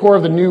were at the core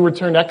of the new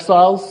returned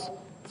exiles,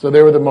 so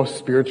they were the most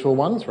spiritual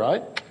ones,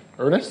 right?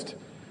 Earnest.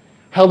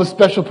 Held a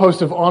special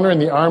post of honor in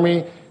the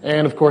army,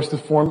 and of course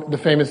the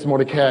famous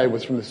Mordecai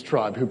was from this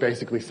tribe who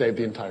basically saved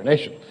the entire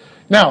nation.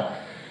 Now,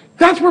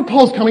 that's where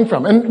Paul's coming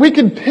from, and we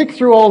could pick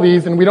through all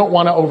these, and we don't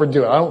want to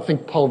overdo it. I don't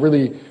think Paul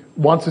really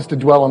wants us to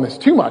dwell on this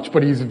too much,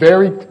 but he's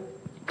very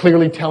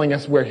clearly telling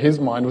us where his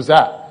mind was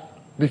at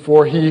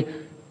before he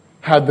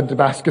had the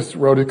Damascus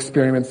Road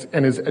experience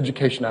and his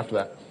education after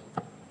that.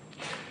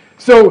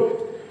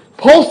 So,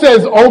 Paul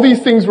says all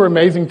these things were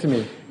amazing to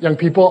me, young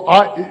people.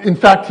 In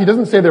fact, he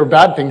doesn't say they were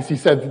bad things. He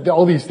said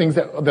all these things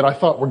that I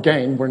thought were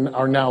gain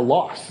are now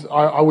lost.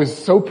 I was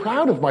so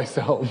proud of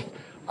myself.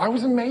 I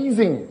was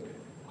amazing.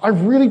 I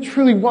really,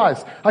 truly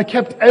was. I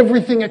kept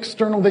everything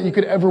external that you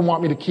could ever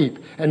want me to keep,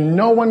 and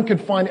no one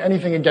could find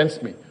anything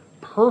against me.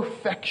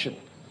 Perfection.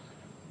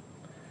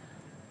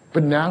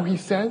 But now he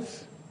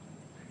says,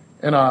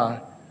 and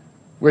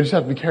we just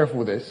have to be careful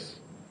with this,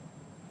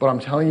 but I'm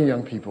telling you,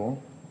 young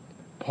people,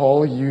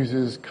 Paul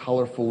uses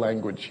colorful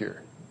language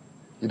here.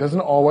 He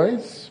doesn't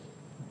always,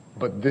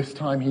 but this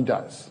time he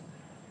does.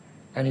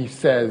 And he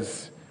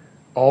says,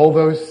 all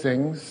those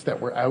things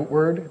that were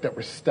outward, that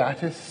were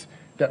status,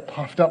 that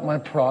puffed up my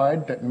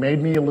pride, that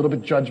made me a little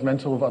bit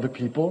judgmental of other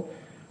people,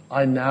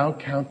 I now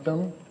count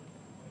them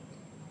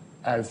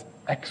as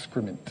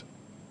excrement.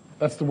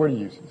 That's the word he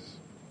uses.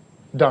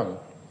 Dung.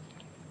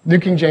 New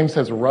King James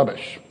says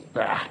rubbish.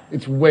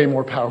 It's way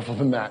more powerful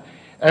than that.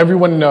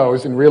 Everyone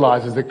knows and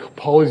realizes that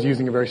Paul is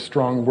using a very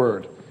strong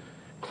word,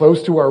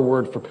 close to our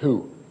word for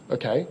poo,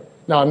 okay?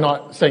 Now, I'm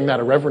not saying that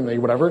irreverently,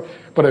 whatever,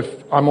 but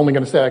if I'm only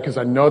going to say that because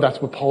I know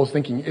that's what Paul is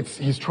thinking.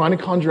 He's trying to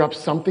conjure up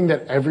something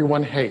that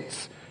everyone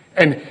hates,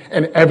 and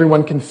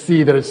everyone can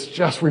see that it's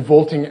just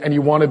revolting, and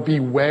you want to be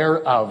aware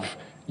of.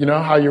 You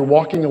know how you're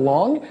walking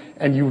along,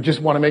 and you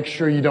just want to make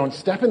sure you don't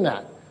step in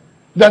that.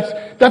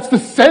 That's the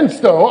sense,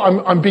 though.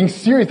 I'm being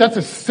serious. That's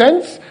a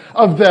sense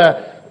of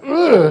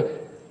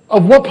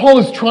of what Paul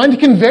is trying to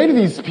convey to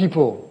these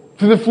people,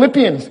 to the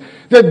Philippians,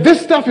 that this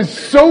stuff is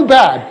so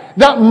bad.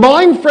 That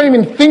mind frame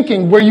and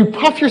thinking where you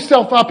puff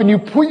yourself up and you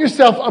put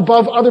yourself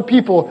above other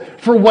people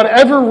for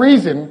whatever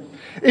reason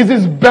is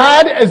as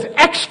bad as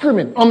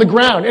excrement on the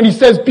ground. And he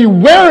says,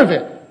 beware of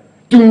it.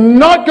 Do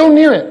not go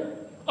near it.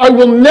 I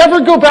will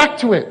never go back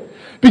to it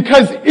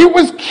because it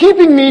was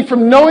keeping me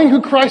from knowing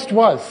who Christ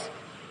was.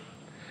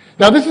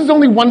 Now, this is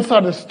only one side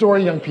of the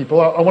story, young people.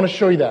 I want to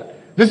show you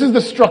that. This is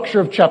the structure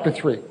of chapter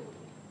 3.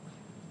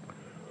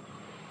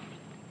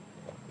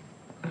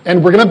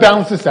 And we're going to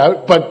balance this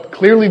out, but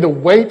clearly the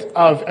weight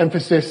of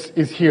emphasis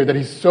is here, that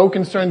he's so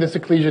concerned this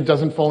ecclesia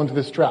doesn't fall into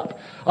this trap.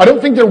 I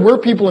don't think there were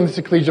people in this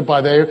ecclesia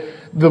by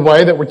the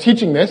way that were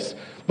teaching this,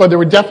 but there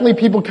were definitely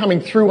people coming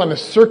through on the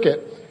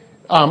circuit,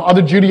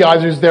 other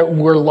Judaizers that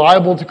were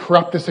liable to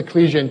corrupt this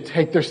ecclesia and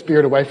take their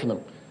spirit away from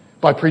them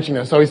by preaching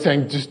this. So he's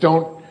saying, just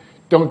don't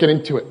get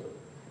into it.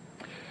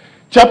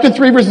 Chapter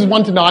 3, verses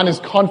 1 to 9 is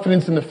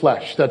confidence in the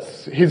flesh.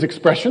 That's his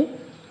expression.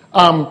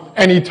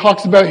 And he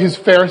talks about his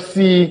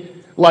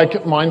Pharisee-like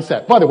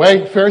mindset. By the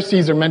way,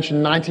 Pharisees are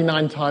mentioned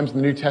 99 times in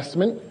the New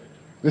Testament.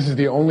 This is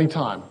the only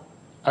time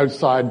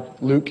outside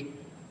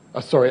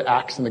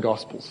Acts and the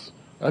Gospels.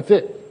 That's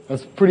it.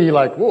 That's pretty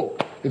whoa.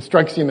 It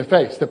strikes you in the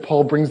face that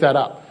Paul brings that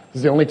up. This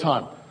is the only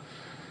time.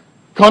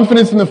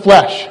 Confidence in the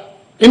flesh.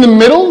 In the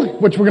middle,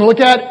 which we're going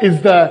to look at,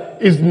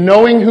 is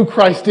knowing who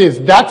Christ is.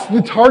 That's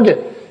the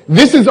target.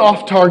 This is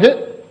off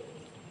target.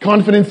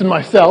 Confidence in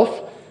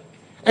myself.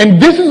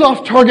 And this is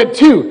off target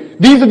too.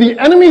 These are the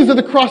enemies of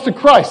the cross of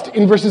Christ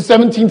in verses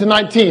 17 to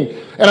 19.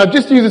 And I've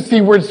just used the C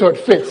word so it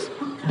fits.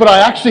 But I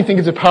actually think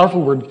it's a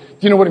powerful word. Do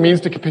you know what it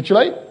means to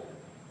capitulate?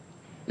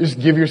 Just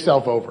give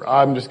yourself over.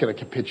 I'm just going to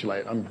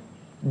capitulate. I'm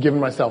giving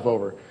myself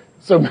over.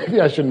 So maybe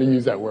I shouldn't have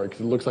used that word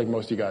because it looks like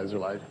most of you guys are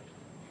like,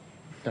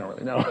 I don't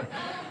really know.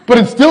 But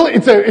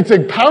it's a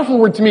powerful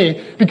word to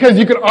me because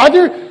you could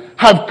either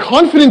have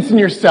confidence in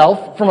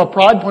yourself from a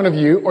pride point of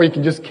view, or you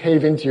can just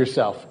cave into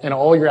yourself and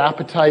all your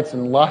appetites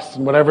and lusts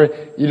and whatever,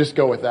 you just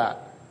go with that.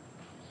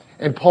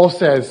 And Paul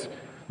says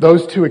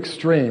those two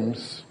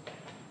extremes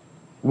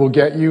will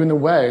get you in the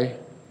way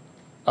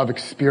of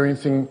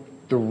experiencing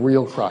the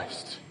real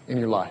Christ in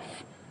your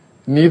life.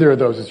 Neither of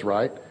those is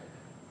right.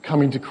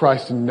 Coming to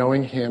Christ and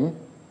knowing him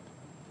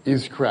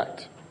is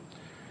correct.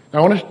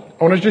 Now I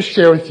want to just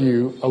share with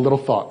you a little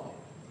thought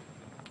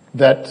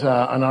that,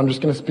 and I'm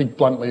just going to speak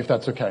bluntly if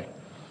that's okay,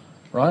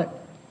 right?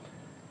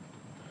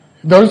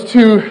 Those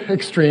two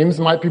extremes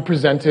might be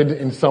presented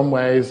in some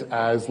ways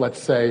as,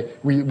 let's say,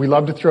 we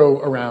love to throw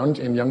around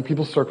in young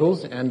people's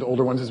circles and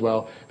older ones as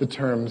well, the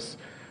terms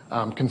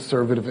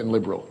conservative and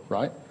liberal,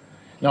 right?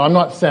 Now, I'm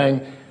not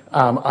saying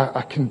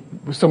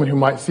someone who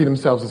might see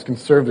themselves as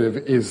conservative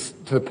is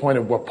to the point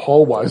of what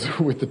Paul was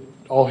with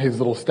all his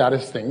little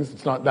status things.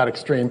 It's not that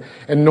extreme.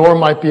 And nor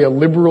might be a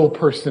liberal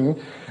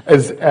person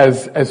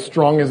as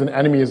strong as an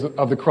enemy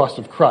of the cross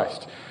of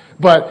Christ.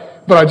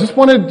 But I just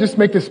want to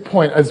make this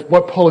point, as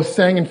what Paul is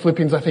saying in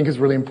Philippians I think is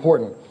really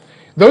important.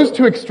 Those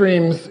two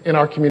extremes in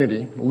our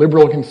community,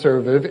 liberal,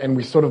 conservative, and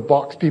we sort of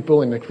box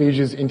people in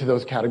ecclesias into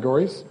those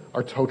categories,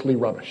 are totally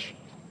rubbish.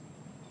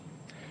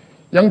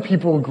 Young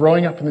people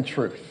growing up in the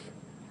truth,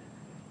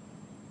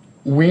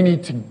 we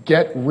need to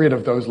get rid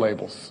of those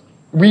labels.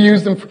 We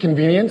use them for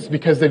convenience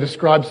because they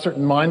describe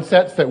certain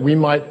mindsets that we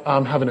might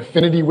have an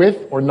affinity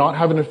with or not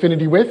have an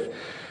affinity with.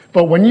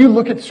 But when you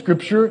look at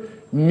Scripture,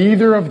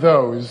 neither of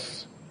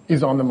those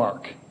is on the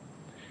mark.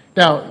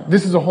 Now,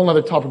 this is a whole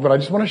other topic, but I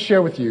just want to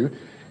share with you,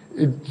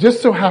 it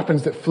just so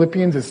happens that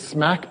Philippians is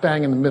smack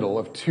bang in the middle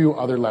of two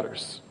other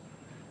letters.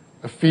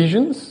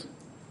 Ephesians,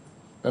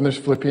 then there's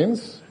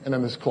Philippians, and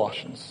then there's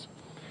Colossians.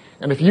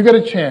 And if you get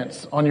a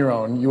chance on your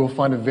own, you will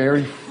find a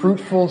very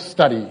fruitful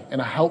study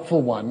and a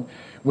helpful one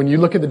when you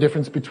look at the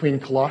difference between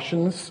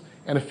Colossians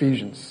and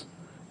Ephesians.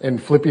 And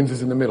Philippians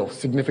is in the middle,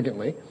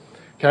 significantly.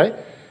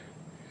 Okay?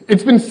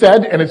 It's been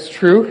said, and it's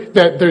true,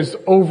 that there's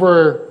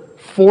over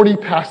 40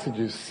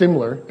 passages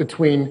similar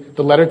between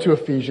the letter to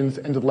Ephesians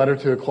and the letter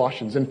to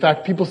Colossians. In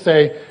fact, people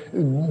say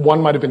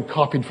one might have been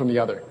copied from the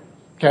other.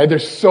 Okay, they're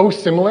so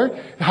similar.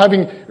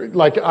 Having,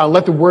 let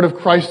the word of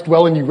Christ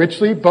dwell in you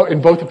richly,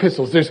 in both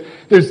epistles.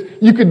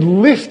 You could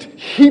list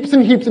heaps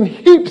and heaps and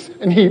heaps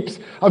and heaps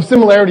of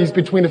similarities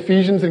between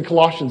Ephesians and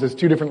Colossians as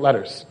two different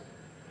letters.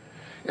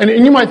 And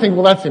you might think,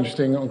 well, that's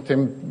interesting,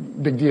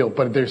 Tim, big deal.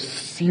 But there's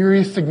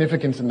serious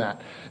significance in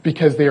that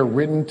because they are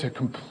written to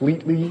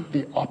completely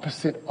the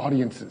opposite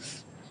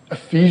audiences.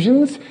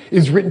 Ephesians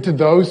is written to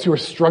those who are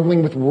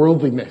struggling with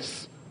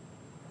worldliness,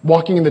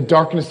 walking in the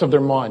darkness of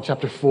their mind,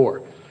 chapter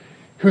 4.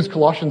 Who's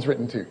Colossians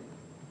written to?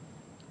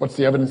 What's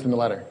the evidence in the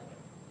letter?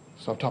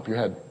 Just off the top of your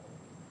head.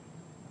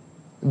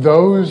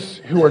 Those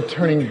who are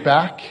turning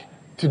back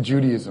to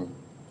Judaism.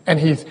 And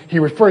he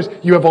refers,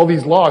 you have all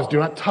these laws, do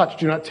not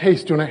touch, do not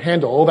taste, do not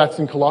handle. All that's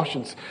in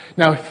Colossians.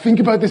 Now think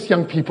about this,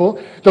 young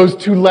people. Those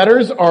two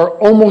letters are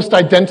almost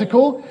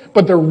identical,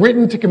 but they're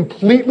written to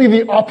completely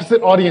the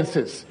opposite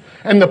audiences.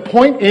 And the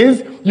point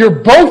is, you're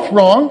both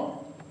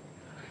wrong.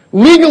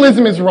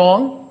 Legalism is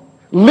wrong.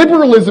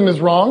 Liberalism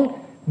is wrong.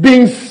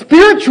 Being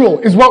spiritual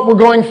is what we're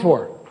going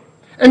for.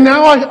 And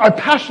now I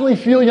passionately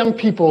feel, young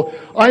people,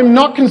 I'm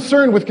not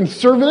concerned with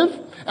conservative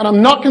and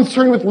I'm not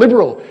concerned with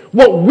liberal.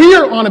 What we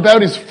are on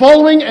about is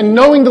following and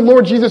knowing the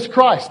Lord Jesus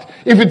Christ.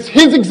 If it's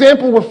His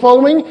example we're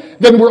following,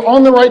 then we're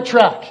on the right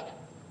track.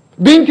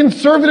 Being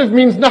conservative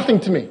means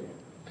nothing to me.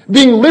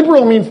 Being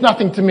liberal means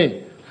nothing to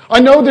me. I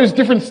know there's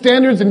different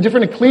standards and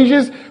different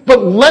ecclesias,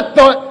 but let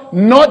that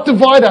not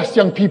divide us,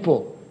 young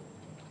people.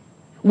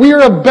 We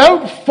are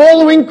about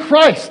following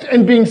Christ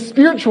and being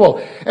spiritual.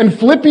 And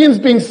Philippians,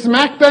 being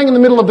smack bang in the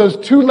middle of those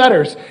two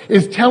letters,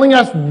 is telling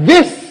us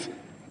this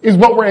is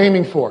what we're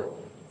aiming for.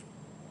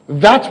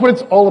 That's what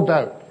it's all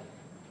about.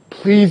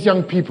 Please,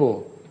 young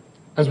people,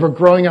 as we're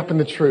growing up in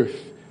the truth,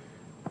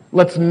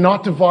 let's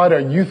not divide our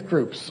youth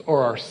groups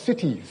or our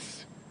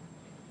cities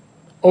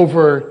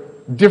over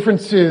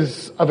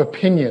differences of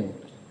opinion,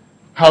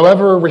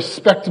 however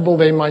respectable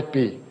they might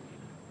be,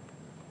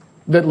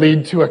 that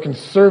lead to a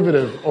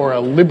conservative or a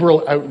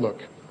liberal outlook.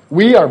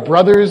 We are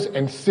brothers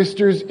and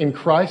sisters in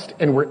Christ,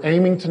 and we're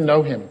aiming to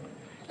know Him.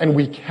 And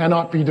we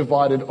cannot be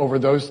divided over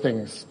those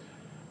things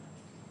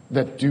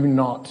that do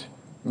not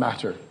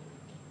matter.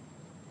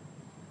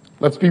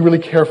 Let's be really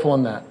careful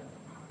on that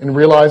and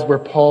realize where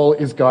Paul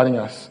is guiding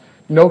us.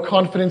 No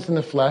confidence in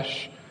the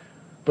flesh,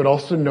 but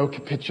also no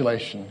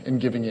capitulation in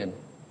giving in.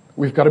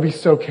 We've got to be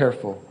so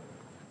careful.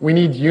 We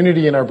need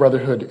unity in our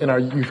brotherhood, in our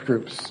youth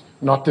groups,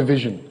 not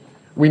division.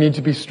 We need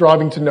to be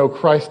striving to know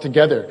Christ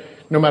together,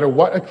 no matter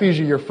what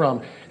ecclesia you're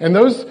from. And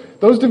those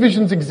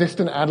divisions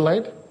exist in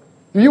Adelaide.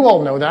 You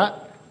all know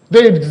that.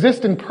 They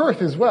exist in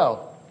Perth as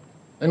well.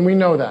 And we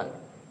know that.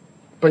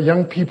 But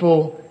young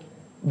people,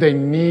 they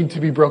need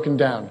to be broken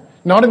down.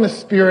 Not in the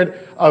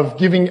spirit of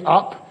giving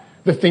up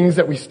the things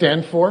that we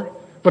stand for,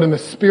 but in the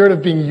spirit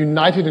of being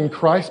united in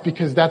Christ,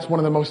 because that's one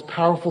of the most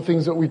powerful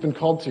things that we've been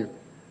called to.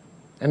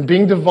 And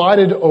being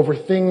divided over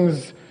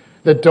things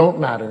that don't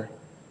matter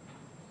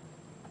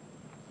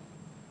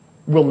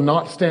will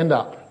not stand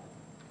up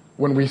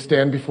when we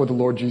stand before the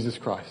Lord Jesus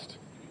Christ.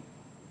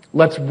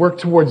 Let's work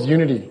towards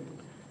unity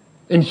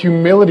in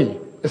humility,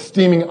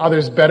 esteeming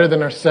others better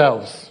than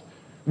ourselves,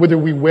 whether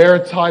we wear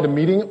a tie to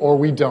meeting or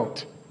we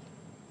don't,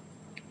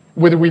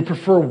 whether we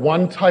prefer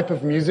one type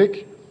of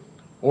music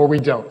or we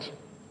don't.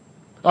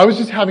 I was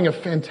just having a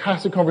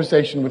fantastic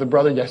conversation with a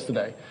brother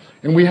yesterday,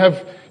 and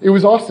it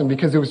was awesome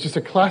because it was just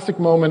a classic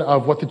moment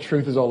of what the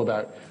truth is all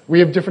about. We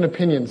have different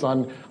opinions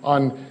on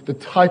the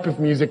type of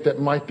music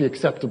that might be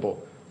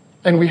acceptable.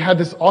 And we had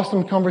this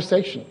awesome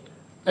conversation.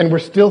 And I'm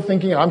still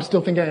thinking,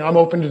 I'm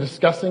open to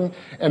discussing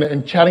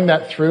and chatting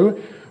that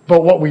through.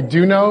 But what we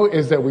do know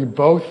is that we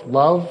both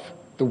love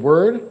the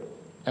Word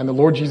and the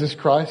Lord Jesus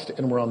Christ,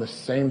 and we're on the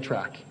same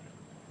track.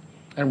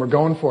 And we're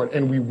going for it.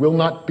 And we will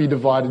not be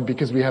divided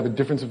because we have a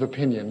difference of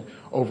opinion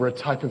over a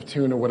type of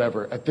tune or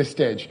whatever at this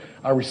stage.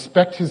 I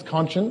respect his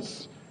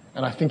conscience,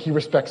 and I think he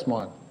respects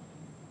mine.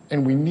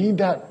 And we need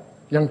that,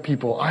 young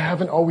people. I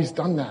haven't always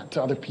done that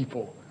to other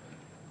people.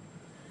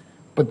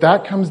 But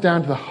that comes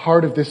down to the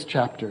heart of this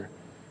chapter.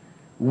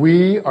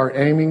 We are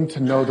aiming to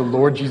know the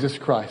Lord Jesus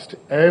Christ.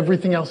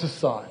 Everything else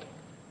aside,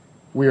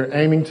 we are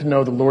aiming to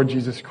know the Lord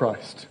Jesus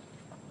Christ.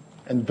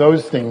 And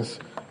those things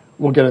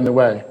will get in the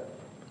way.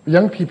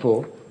 Young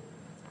people,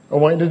 I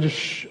want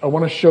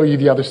to show you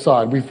the other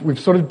side. We've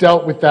sort of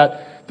dealt with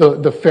that,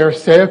 the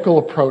Pharisaical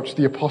approach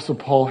the Apostle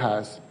Paul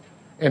has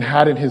and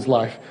had in his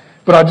life.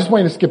 But I just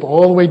want you to skip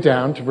all the way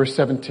down to verse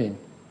 17.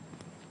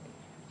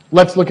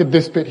 Let's look at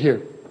this bit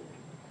here,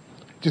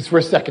 just for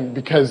a second,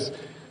 because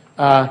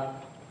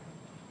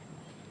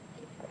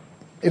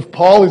if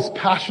Paul is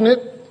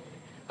passionate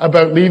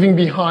about leaving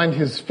behind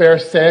his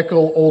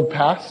Pharisaical old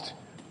past,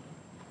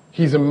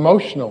 he's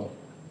emotional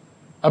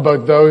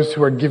about those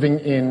who are giving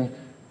in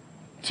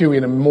to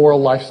an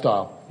immoral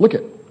lifestyle. Look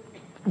at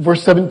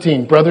verse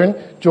 17. Brethren,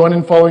 join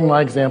in following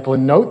my example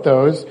and note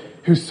those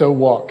who so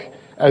walk,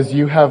 as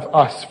you have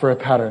us for a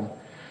pattern.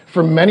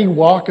 For many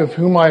walk, of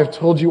whom I have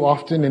told you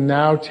often, and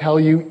now tell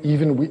you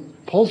even we.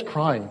 Paul's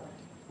crying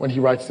when he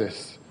writes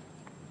this.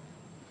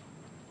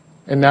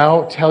 and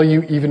now tell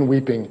you, even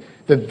weeping,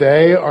 that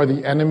they are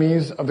the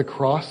enemies of the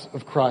cross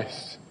of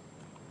Christ.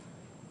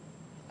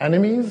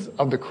 Enemies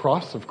of the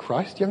cross of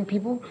Christ, young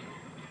people?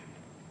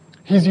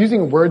 He's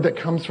using a word that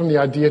comes from the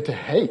idea to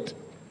hate.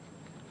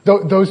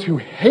 Those who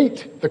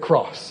hate the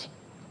cross.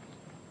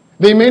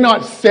 They may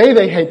not say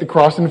they hate the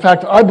cross. In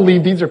fact, I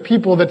believe these are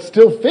people that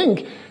still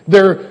think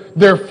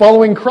they're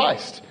following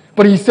Christ.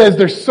 But he says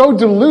they're so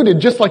deluded,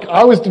 just like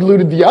I was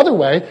deluded the other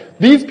way,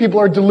 these people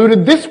are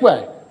deluded this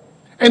way.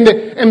 And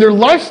their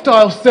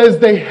lifestyle says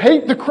they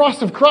hate the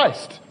cross of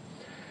Christ.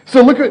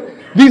 So look at,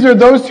 these are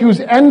those whose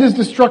end is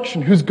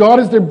destruction, whose God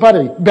is their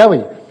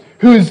belly,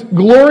 whose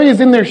glory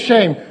is in their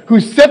shame, who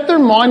set their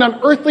mind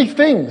on earthly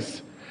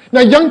things.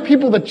 Now, young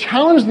people, the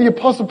challenge of the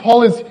Apostle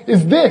Paul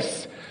is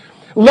this.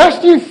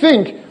 Lest you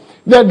think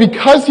that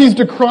because he's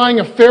decrying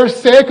a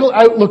pharisaical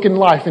outlook in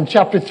life in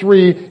chapter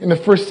 3 in the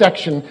first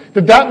section,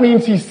 that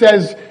means he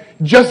says,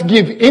 just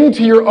give in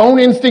to your own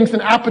instincts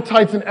and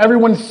appetites and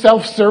everyone's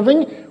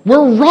self-serving.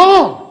 We're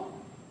wrong.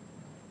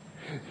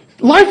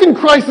 Life in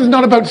Christ is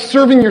not about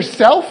serving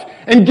yourself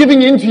and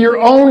giving in to your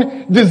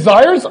own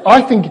desires.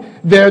 I think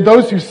they're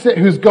those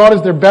whose God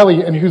is their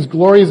belly and whose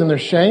glory is in their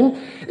shame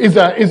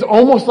is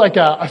almost like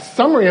a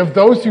summary of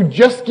those who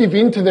just give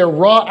in to their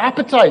raw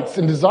appetites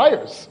and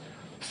desires.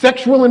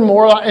 Sexual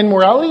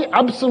immorality?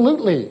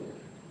 Absolutely.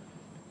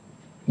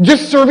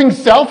 Just serving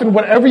self and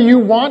whatever you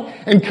want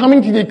and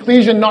coming to the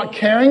ecclesia not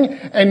caring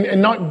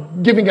and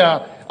not giving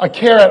a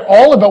care at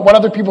all about what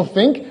other people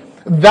think.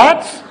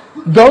 That's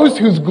those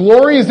whose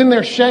glory is in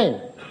their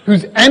shame,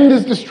 whose end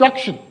is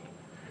destruction,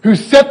 who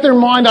set their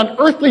mind on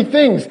earthly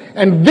things.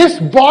 And this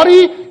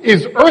body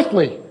is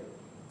earthly.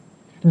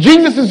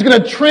 Jesus is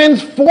going to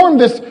transform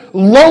this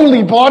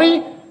lowly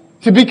body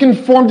to be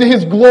conformed to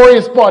his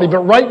glorious body. But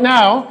right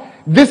now,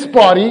 this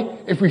body,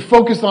 if we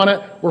focus on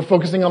it, we're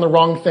focusing on the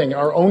wrong thing,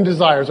 our own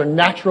desires, our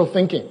natural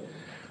thinking.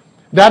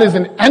 That is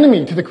an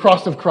enemy to the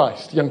cross of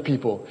Christ, young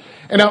people.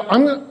 And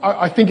now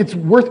I think it's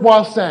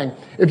worthwhile saying,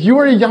 if you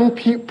are a young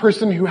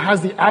person who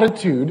has the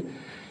attitude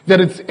that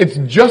it's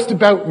just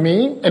about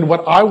me and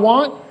what I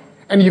want,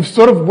 and you've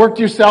sort of worked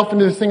yourself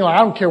into this thing, like,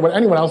 I don't care what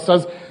anyone else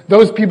does,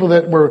 those people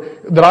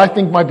that I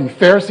think might be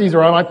Pharisees,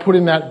 or I might put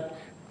in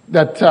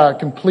that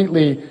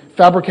completely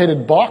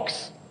fabricated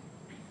box,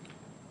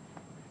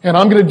 and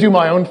I'm going to do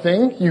my own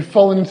thing, you've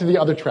fallen into the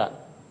other trap.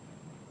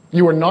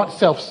 You are not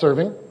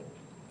self-serving,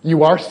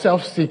 you are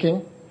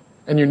self-seeking,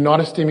 and you're not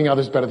esteeming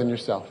others better than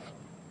yourself.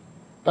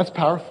 That's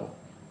powerful.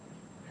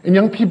 And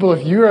young people,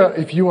 if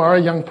you are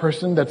a young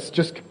person that's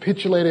just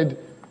capitulated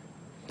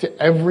to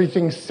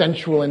everything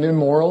sensual and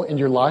immoral in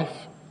your life,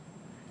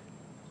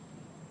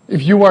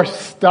 if you are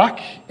stuck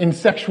in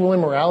sexual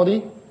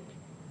immorality,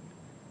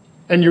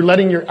 and you're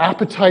letting your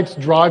appetites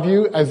drive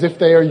you as if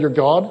they are your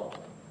God,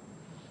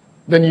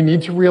 then you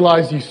need to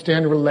realize you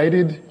stand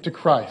related to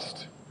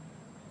Christ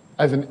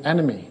as an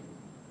enemy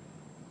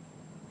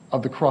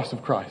of the cross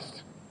of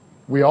Christ.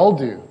 We all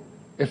do,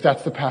 if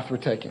that's the path we're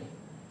taking.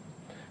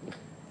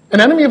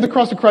 An enemy of the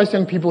cross of Christ,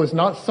 young people, is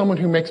not someone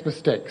who makes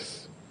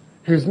mistakes,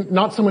 who's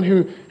not someone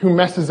who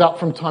messes up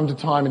from time to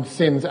time and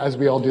sins as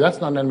we all do.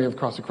 That's not an enemy of the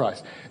cross of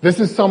Christ. This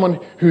is someone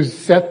who's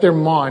set their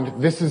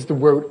mind, this is the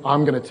route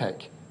I'm going to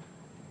take.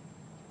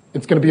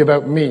 It's going to be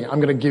about me.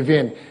 I'm going to give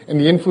in. And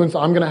the influence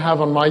I'm going to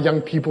have on my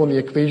young people in the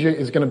ecclesia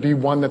is going to be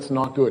one that's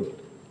not good.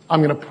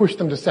 I'm going to push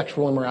them to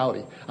sexual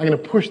immorality. I'm going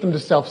to push them to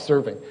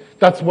self-serving.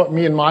 That's what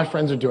me and my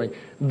friends are doing.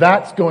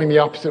 That's going the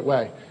opposite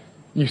way.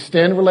 You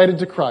stand related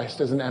to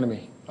Christ as an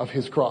enemy of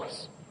his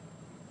cross.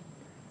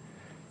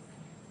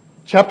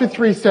 Chapter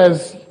 3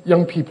 says,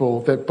 young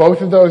people, that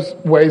both of those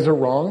ways are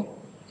wrong.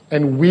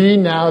 And we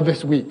now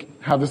this week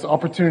have this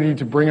opportunity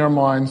to bring our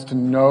minds to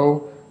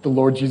know the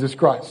Lord Jesus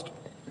Christ.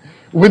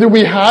 Whether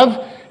we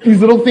have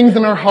these little things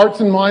in our hearts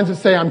and minds that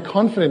say, I'm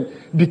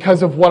confident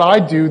because of what I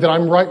do that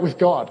I'm right with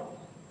God.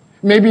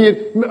 Maybe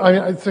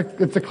it's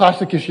a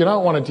classic issue. I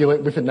don't want to deal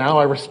with it now.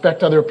 I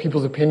respect other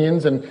people's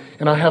opinions and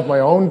I have my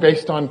own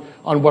based on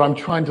what I'm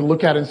trying to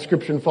look at in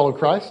Scripture and follow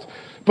Christ.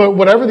 But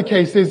whatever the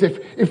case is,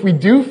 if we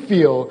do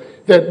feel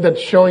that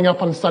showing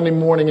up on Sunday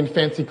morning in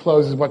fancy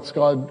clothes is what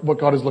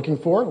God is looking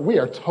for, we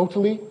are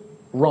totally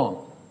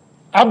wrong.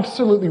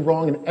 Absolutely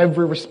wrong in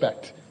every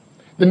respect.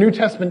 The New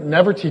Testament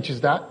never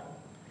teaches that.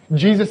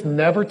 Jesus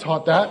never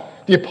taught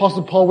that. The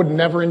Apostle Paul would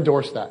never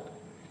endorse that.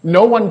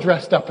 No one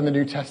dressed up in the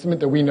New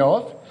Testament that we know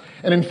of.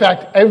 And in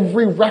fact,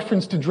 every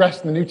reference to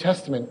dress in the New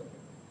Testament,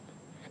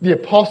 the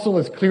Apostle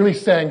is clearly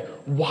saying,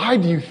 why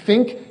do you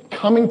think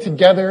coming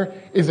together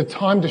is a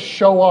time to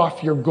show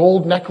off your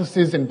gold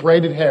necklaces and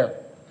braided hair?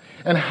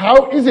 And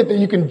how is it that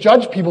you can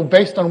judge people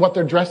based on what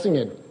they're dressing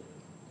in?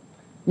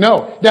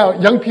 No. Now,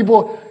 young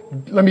people,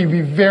 let me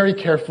be very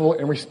careful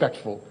and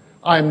respectful.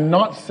 I'm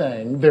not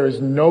saying there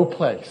is no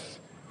place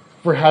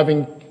for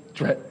having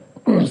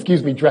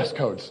dress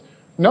codes.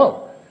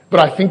 No. But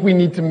I think we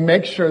need to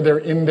make sure they're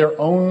in their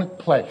own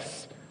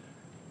place.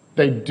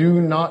 They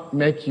do not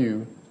make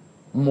you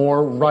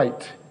more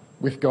right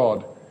with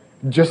God.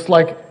 Just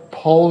like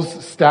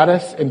Paul's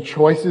status and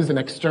choices and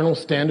external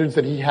standards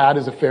that he had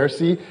as a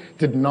Pharisee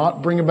did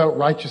not bring about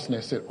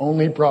righteousness. It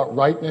only brought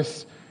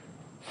rightness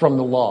from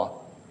the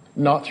law,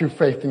 not through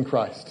faith in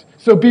Christ.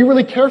 So be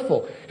really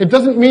careful. It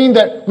doesn't mean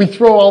that we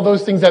throw all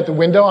those things out the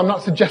window. I'm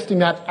not suggesting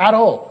that at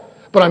all.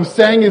 But I'm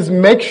saying is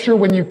make sure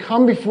when you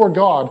come before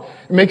God,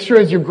 make sure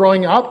as you're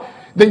growing up,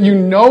 that you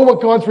know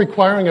what God's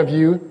requiring of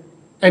you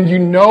and you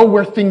know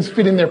where things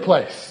fit in their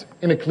place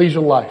in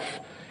ecclesial life.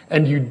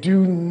 And you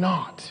do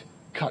not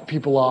cut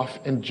people off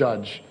and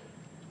judge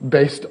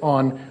based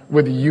on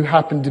whether you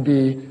happen to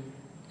be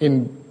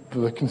in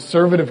the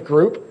conservative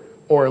group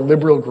or a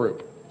liberal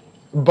group.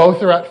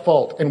 Both are at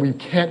fault, and we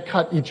can't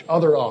cut each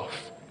other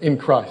off in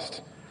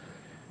Christ.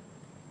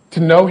 To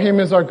know him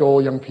is our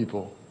goal, young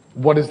people.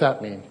 What does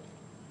that mean?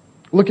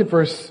 Look at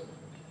verse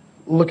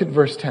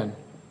 10.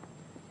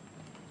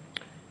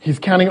 He's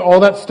counting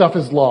all that stuff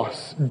as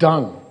loss,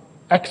 dung,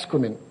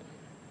 excrement,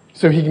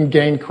 so he can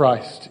gain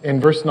Christ. In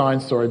verse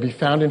 9, be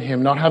found in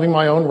him, not having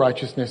my own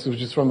righteousness,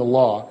 which is from the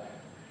law,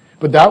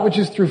 but that which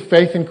is through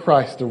faith in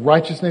Christ, the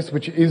righteousness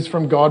which is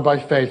from God by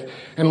faith.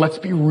 And let's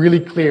be really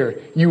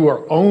clear, you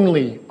are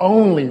only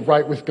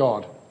right with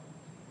God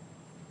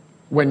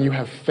when you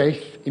have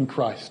faith in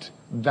Christ.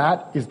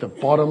 That is the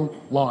bottom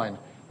line.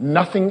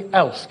 Nothing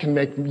else can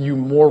make you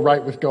more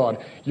right with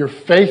God. Your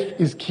faith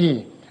is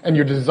key, and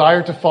your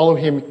desire to follow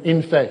him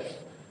in faith.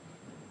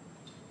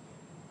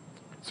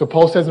 So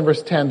Paul says in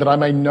verse 10, that I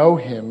may know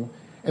him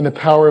in the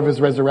power of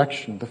his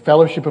resurrection, the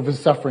fellowship of his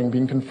suffering,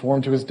 being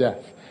conformed to his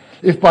death,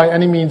 if by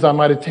any means I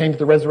might attain to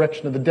the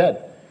resurrection of the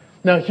dead.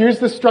 Now here's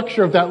the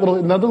structure of that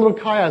another little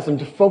chiasm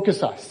to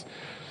focus us.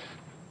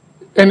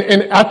 And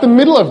at the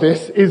middle of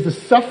this is the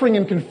suffering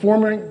and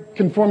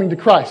conforming to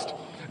Christ.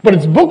 But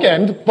it's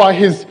bookend by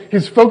his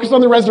focus on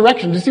the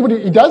resurrection. Do you see what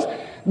he does?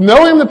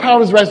 Know him, the power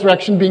of his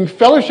resurrection, being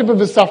fellowship of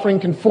his suffering,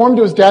 conformed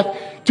to his death,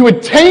 to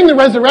attain the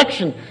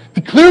resurrection.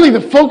 Clearly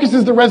the focus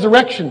is the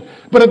resurrection.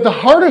 But at the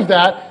heart of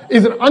that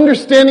is an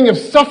understanding of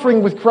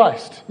suffering with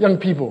Christ, young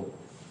people.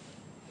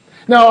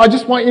 Now, I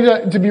just want you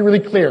to be really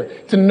clear.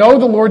 To know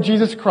the Lord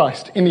Jesus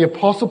Christ, in the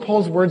Apostle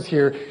Paul's words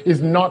here,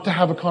 is not to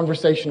have a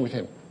conversation with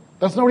him.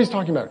 That's not what he's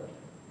talking about.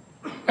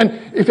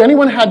 And if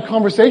anyone had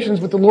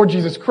conversations with the Lord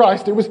Jesus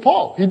Christ, it was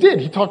Paul. He did.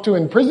 He talked to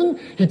him in prison.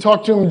 He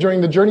talked to him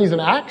during the journeys in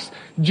Acts.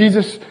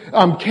 Jesus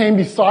came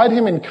beside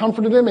him and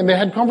comforted him, and they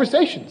had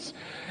conversations.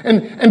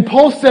 And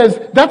Paul says,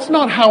 that's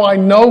not how I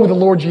know the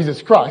Lord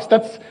Jesus Christ.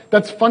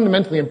 That's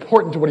fundamentally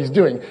important to what he's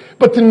doing.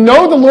 But to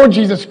know the Lord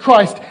Jesus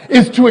Christ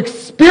is to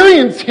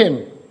experience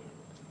him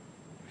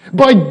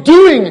by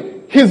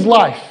doing his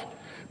life,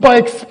 by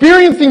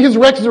experiencing his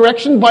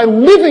resurrection, by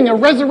living a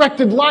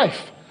resurrected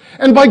life,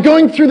 and by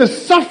going through the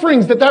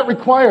sufferings that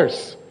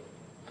requires,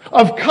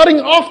 of cutting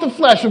off the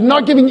flesh, of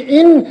not giving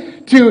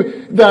in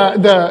to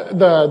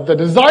the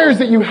desires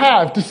that you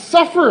have, to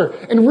suffer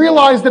and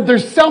realize that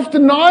there's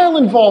self-denial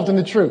involved in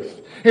the truth,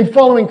 in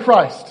following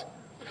Christ.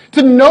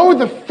 To know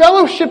the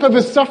fellowship of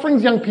his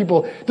sufferings, young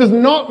people, does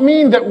not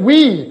mean that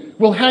we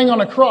will hang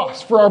on a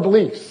cross for our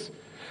beliefs.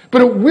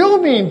 But it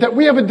will mean that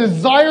we have a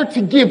desire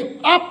to give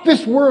up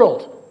this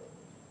world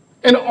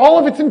and all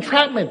of its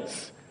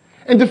entrapments,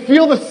 and to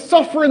feel the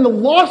suffer and the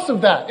loss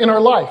of that in our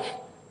life,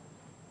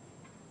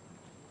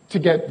 to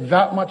get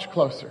that much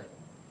closer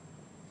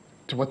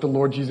to what the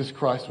Lord Jesus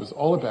Christ was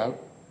all about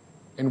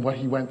and what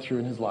he went through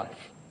in his life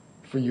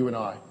for you and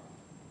I.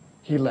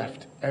 He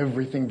left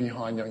everything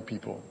behind, young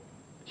people.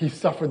 He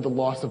suffered the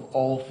loss of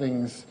all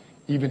things,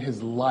 even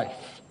his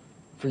life,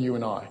 for you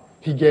and I.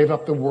 He gave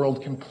up the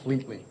world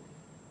completely.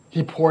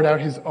 He poured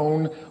out his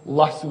own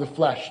lust of the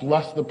flesh,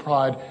 lust of the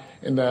pride,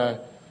 and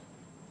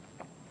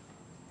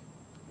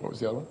what was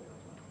the other one?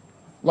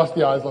 Lust of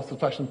the eyes, lust of the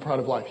flesh, and pride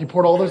of life. He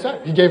poured all those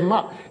out. He gave them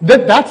up.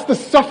 That's the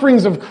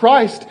sufferings of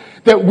Christ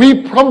that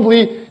we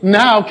probably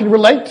now can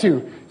relate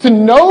to. To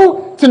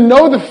know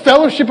the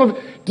fellowship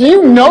of... Do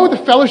you know the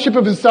fellowship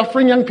of his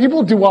suffering, young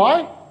people? Do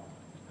I?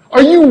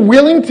 Are you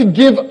willing to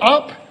give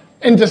up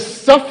and to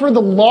suffer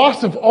the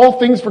loss of all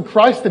things for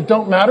Christ that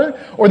don't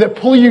matter or that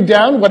pull you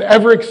down,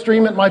 whatever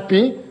extreme it might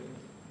be?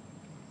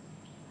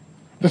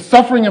 The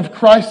suffering of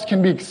Christ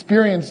can be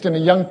experienced in a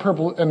young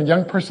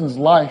person's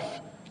life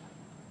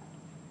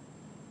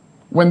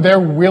when they're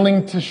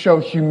willing to show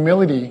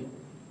humility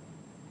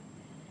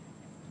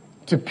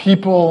to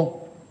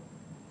people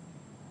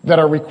that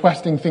are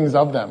requesting things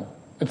of them.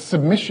 It's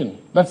submission.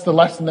 That's the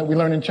lesson that we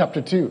learn in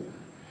chapter 2.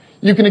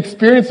 You can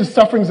experience the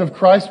sufferings of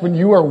Christ when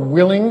you are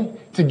willing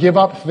to give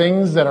up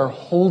things that are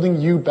holding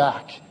you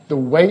back, the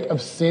weight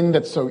of sin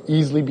that so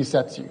easily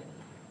besets you.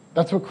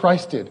 That's what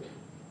Christ did.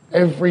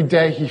 Every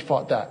day he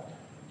fought that.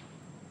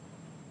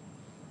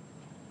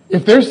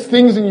 If there's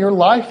things in your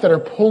life that are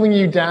pulling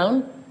you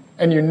down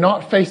and you're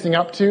not facing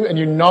up to and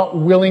you're not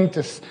willing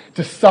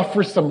to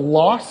suffer some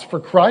loss for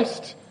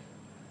Christ,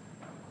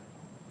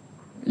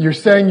 you're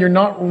saying you're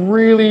not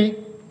really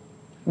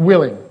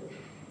willing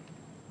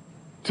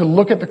to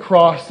look at the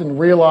cross and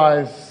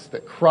realize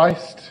that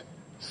Christ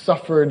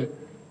suffered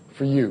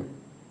for you.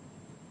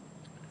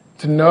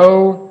 To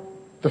know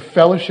the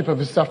fellowship of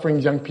his suffering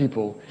young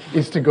people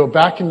is to go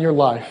back in your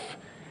life,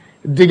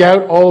 dig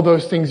out all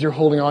those things you're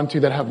holding on to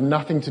that have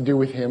nothing to do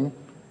with him,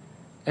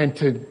 and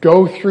to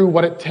go through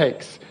what it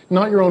takes,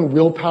 not your own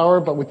willpower,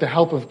 but with the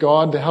help of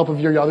God, the help of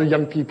your other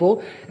young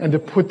people, and to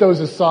put those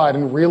aside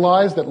and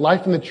realize that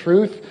life in the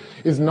truth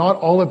is not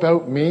all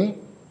about me.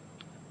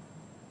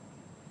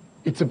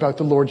 It's about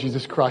the Lord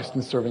Jesus Christ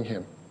and serving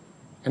him.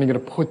 And you're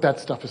going to put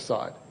that stuff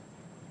aside.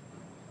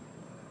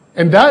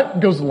 And that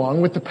goes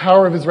along with the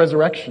power of his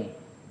resurrection.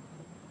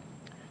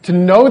 To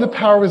know the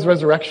power of his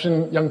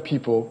resurrection, young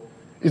people,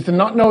 is to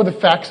not know the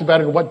facts about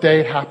it, or what day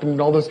it happened,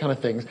 and all those kind of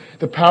things.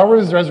 The power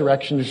of his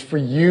resurrection is for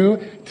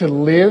you to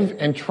live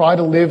and try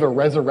to live a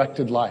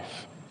resurrected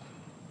life.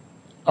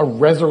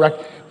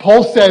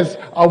 Paul says,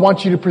 I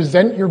want you to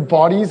present your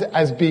bodies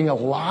as being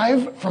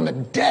alive from the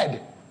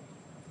dead.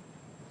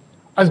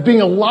 As being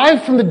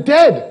alive from the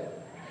dead.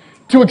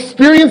 To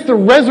experience the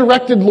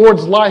resurrected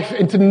Lord's life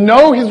and to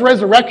know his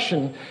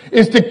resurrection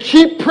is to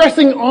keep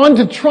pressing on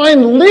to try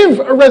and live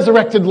a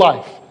resurrected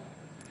life.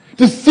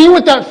 To see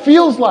what that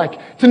feels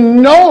like. To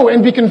know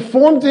and be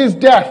conformed to his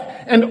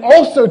death and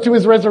also to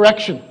his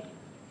resurrection.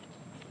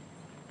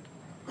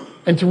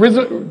 And to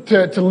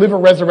live a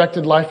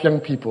resurrected life, young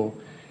people,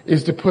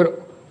 is to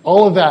put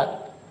all of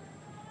that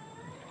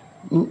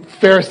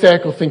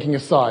Pharisaical thinking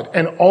aside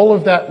and all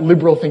of that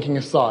liberal thinking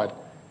aside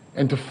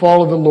and to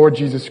follow the Lord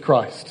Jesus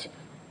Christ.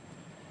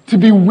 To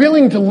be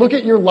willing to look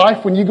at your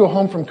life when you go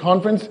home from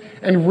conference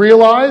and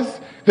realize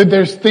that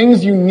there's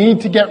things you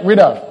need to get rid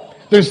of.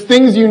 There's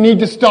things you need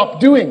to stop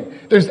doing.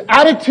 There's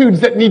attitudes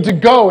that need to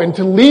go and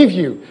to leave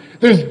you.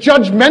 There's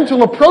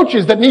judgmental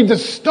approaches that need to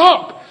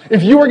stop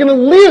if you are going to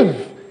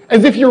live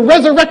as if you're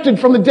resurrected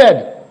from the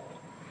dead.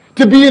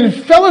 To be in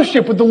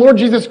fellowship with the Lord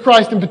Jesus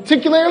Christ, and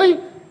particularly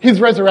his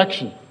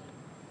resurrection.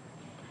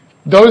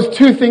 Those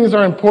two things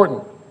are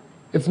important.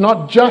 It's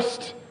not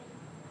just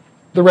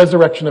the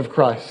resurrection of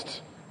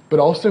Christ, but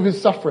also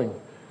his suffering.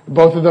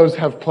 Both of those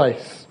have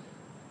place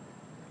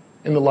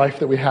in the life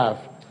that we have.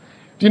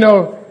 Do you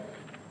know,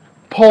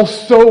 Paul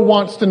so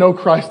wants to know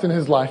Christ in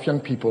his life, young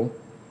people,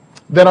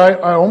 that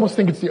I almost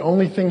think it's the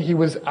only thing he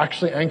was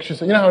actually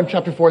anxious. You know how in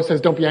chapter 4 it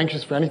says, don't be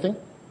anxious for anything?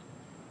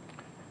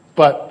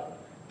 But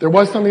there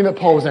was something that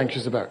Paul was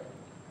anxious about.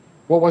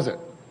 What was it?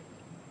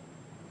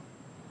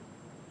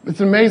 It's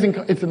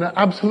an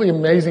absolutely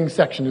amazing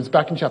section. It's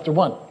back in chapter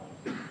 1.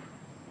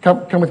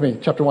 Come with me,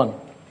 chapter 1.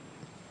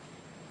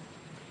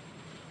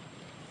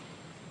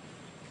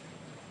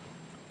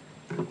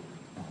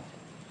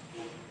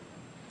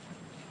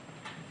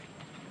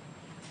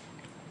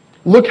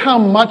 Look how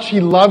much he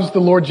loves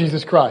the Lord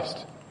Jesus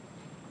Christ.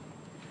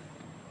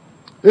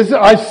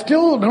 I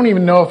still don't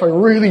even know if I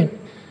really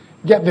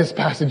get this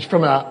passage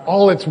from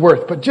all it's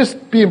worth, but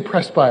just be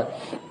impressed by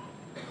it.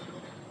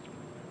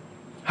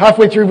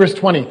 Halfway through verse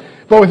 20.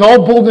 But with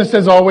all boldness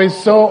as always,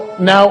 so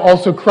now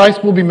also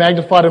Christ will be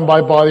magnified in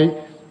my body,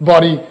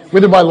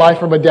 whether by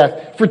life or by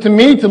death. For to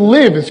me to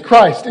live is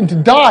Christ, and to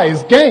die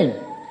is gain.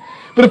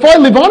 But if I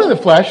live on in the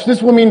flesh,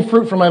 this will mean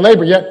fruit from my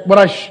labor. Yet what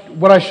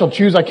I shall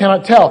choose I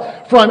cannot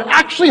tell. For I'm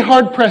actually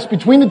hard-pressed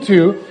between the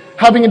two,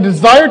 having a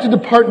desire to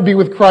depart and be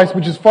with Christ,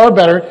 which is far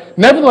better.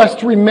 Nevertheless,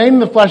 to remain in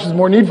the flesh is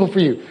more needful for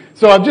you.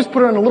 So I've just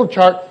put it on a little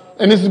chart,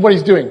 and this is what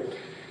he's doing.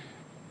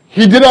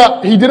 He did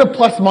a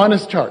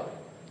plus-minus chart,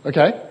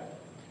 okay?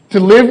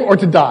 To live or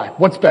to die,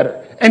 what's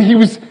better? And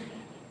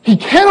he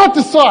cannot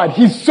decide.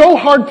 He's so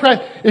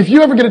hard-pressed. If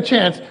you ever get a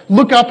chance,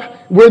 look up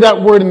where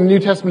that word in the New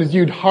Testament is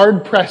used,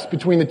 hard-pressed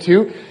between the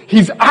two.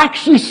 He's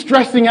actually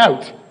stressing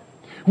out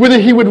whether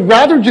he would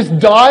rather just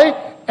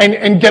die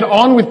and get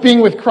on with being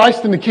with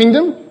Christ in the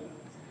kingdom,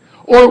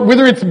 or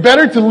whether it's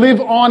better to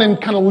live on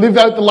and kind of live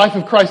out the life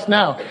of Christ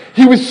now.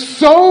 He was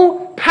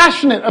so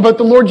passionate about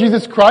the Lord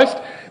Jesus Christ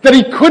that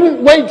he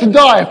couldn't wait to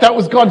die if that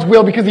was God's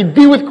will, because he'd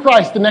be with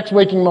Christ the next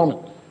waking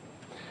moment.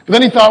 But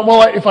then he thought,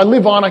 well, if I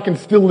live on, I can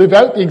still live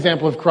out the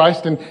example of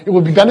Christ and it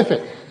will be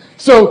benefit.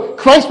 So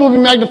Christ will be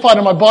magnified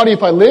in my body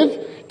if I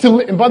live.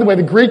 And by the way,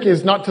 the Greek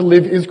is not to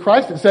live is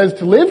Christ. It says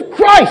to live,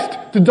 Christ.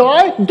 To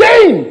die,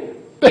 gain.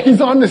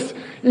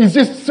 He's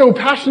just so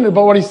passionate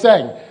about what he's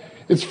saying.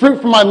 It's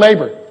fruit from my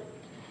labor.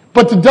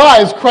 But to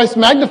die is Christ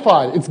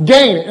magnified. It's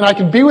gain, and I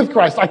can be with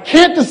Christ. I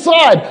can't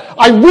decide.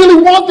 I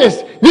really want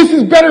this. This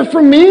is better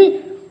for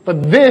me,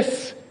 but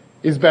this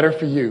is better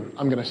for you.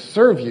 I'm going to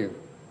serve you,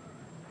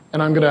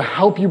 and I'm going to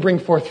help you bring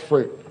forth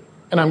fruit,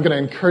 and I'm going to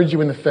encourage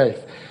you in the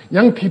faith.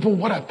 Young people,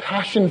 what a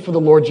passion for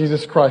the Lord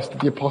Jesus Christ that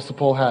the Apostle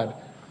Paul had.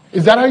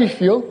 Is that how you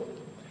feel?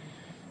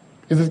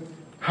 Is this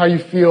how you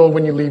feel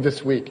when you leave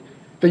this week?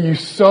 That you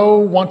so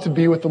want to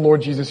be with the Lord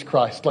Jesus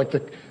Christ? Like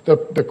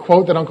the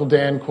quote that Uncle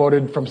Dan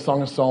quoted from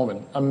Song of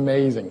Solomon.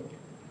 Amazing.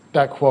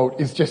 That quote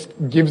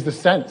gives the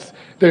sense.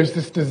 There's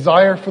this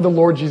desire for the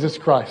Lord Jesus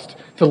Christ,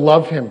 to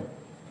love him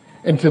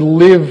and to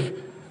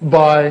live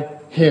by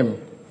him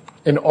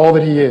in all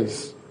that he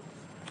is.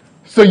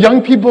 So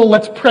young people,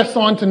 let's press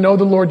on to know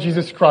the Lord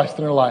Jesus Christ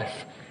in our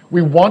life.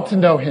 We want to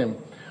know him.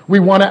 We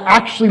want to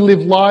actually live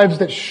lives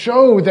that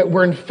show that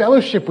we're in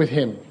fellowship with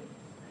him.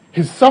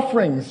 his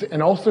sufferings,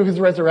 and also his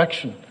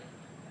resurrection.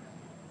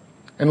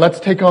 And let's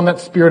take on that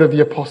spirit of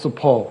the Apostle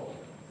Paul,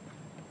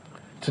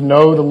 to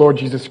know the Lord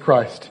Jesus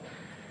Christ,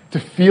 to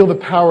feel the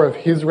power of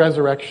his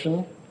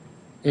resurrection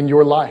in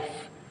your life.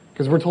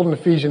 Because we're told in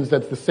Ephesians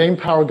that the same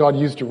power God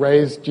used to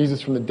raise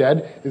Jesus from the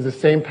dead is the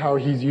same power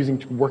he's using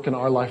to work in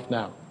our life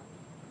now.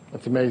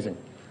 That's amazing.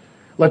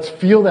 Let's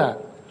feel that.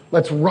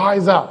 Let's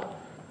rise up.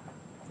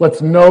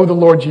 Let's know the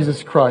Lord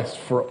Jesus Christ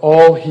for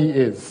all he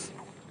is.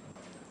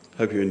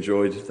 Hope you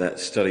enjoyed that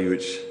study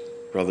which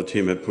Brother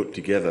Tim had put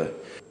together.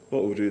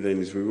 What we'll do then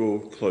is we will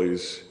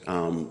close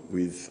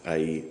with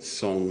a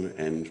song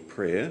and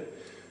prayer,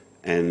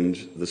 and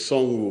the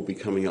song will be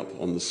coming up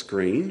on the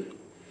screen.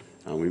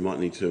 We might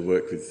need to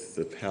work with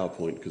the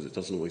PowerPoint because it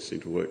doesn't always seem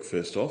to work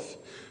first off,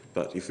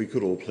 but if we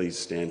could all please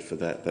stand for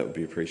that, that would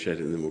be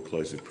appreciated, and then we'll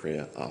close with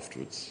prayer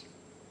afterwards.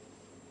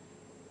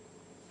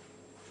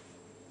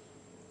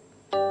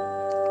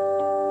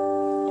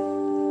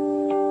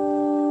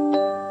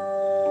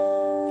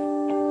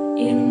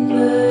 In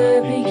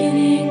the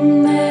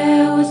beginning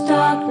there was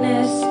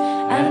darkness,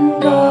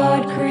 and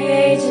God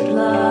created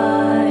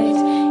light.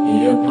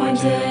 He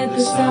appointed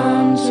the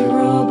sun to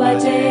rule by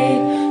day,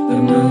 the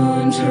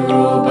moon to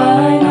rule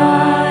by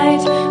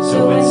night.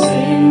 So when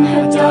sin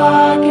had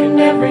darkened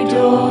every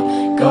door,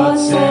 God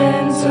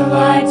sent a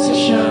light to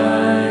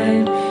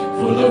shine,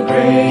 full of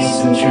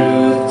grace and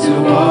truth. To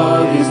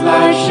all his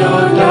light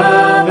showed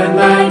love and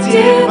light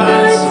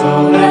divine.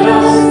 So let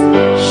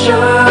us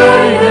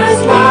shine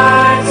as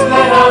lights,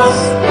 let us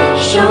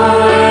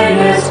shine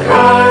as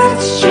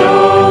Christ,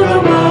 show the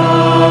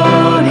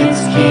world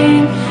its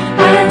King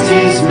and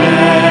his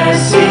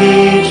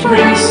message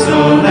bring. So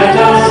let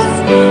us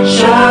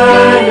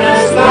shine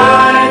as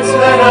lights,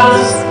 let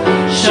us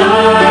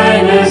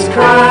shine as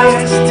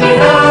Christ in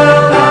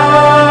our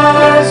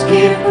lives.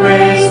 Give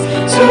praise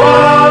to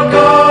our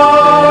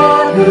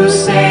God who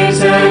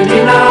saves, and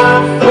in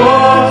our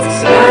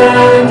thoughts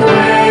and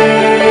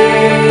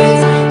ways.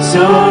 So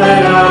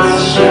let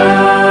us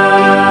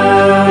shine.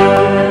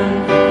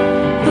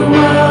 The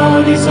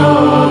world is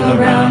all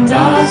around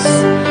us,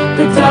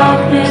 the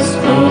darkness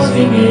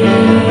closing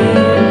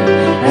in.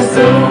 As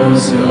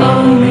those who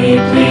only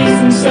please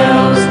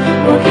themselves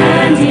walk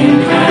hand in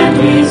hand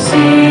we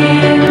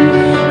sing.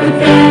 But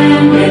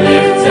then we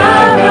lift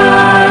our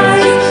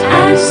eyes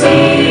and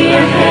see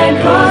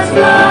ahead God's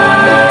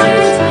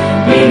light,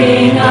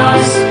 leading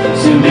us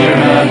to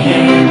mirror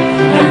him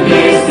and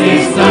pierce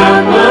this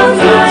dark world's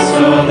light.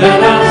 So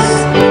let us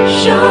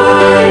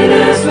shine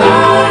as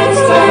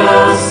lights, let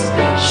us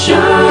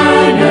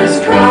shine as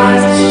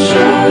Christ,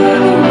 show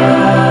the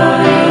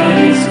world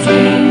his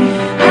King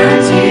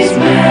and his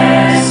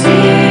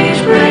message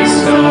bring.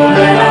 So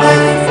let us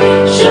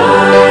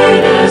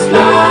shine as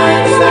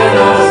lights, let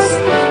us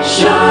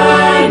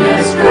shine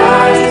as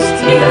Christ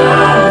in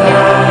our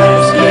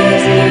lives.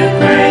 Give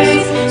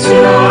praise to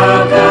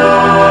our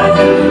God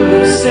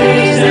who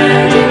saves,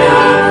 and in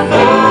our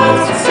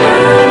thoughts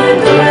and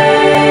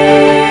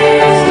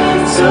ways.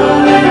 So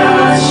let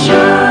us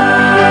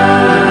shine.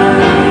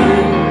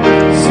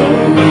 So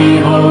we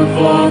hold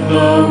forth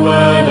the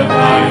word of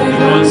life with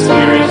one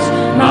spirit,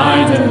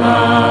 mind and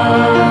love.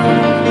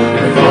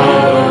 We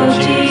follow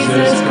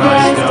Jesus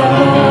Christ our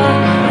Lord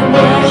and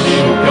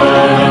worship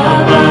God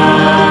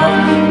above.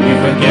 We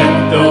forget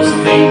those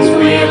things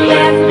we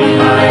left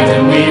behind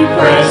and we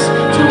press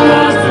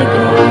towards the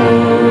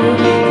goal,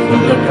 for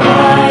the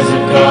prize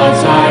of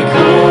God's high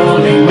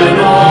calling, when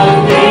all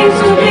things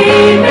will be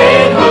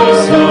made whole.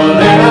 So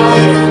let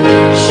us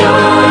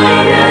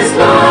shine as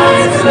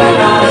lights, let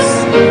us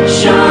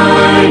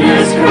shine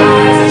as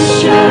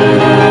Christ, show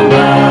the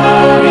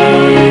world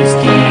his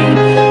King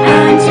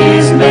and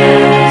his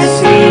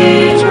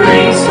message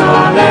bring. So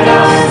let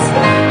us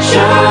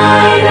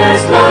shine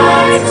as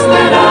lights,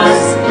 let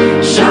us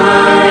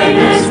shine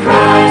as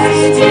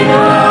Christ in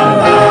our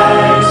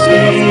lives.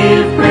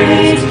 Give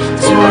praise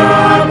to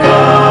our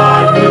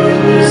God who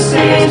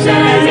saves,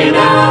 and in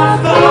our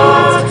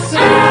thoughts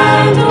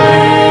and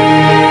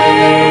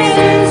ways.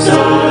 So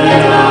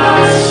let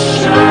us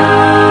shine.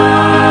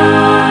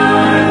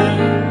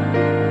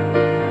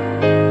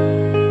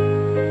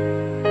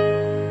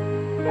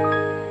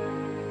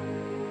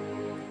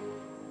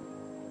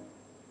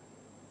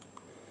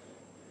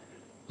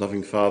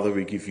 Loving Father,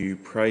 we give you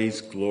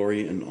praise,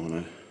 glory and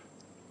honour.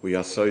 We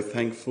are so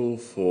thankful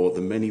for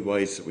the many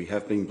ways that we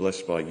have been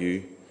blessed by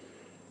you,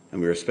 and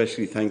we're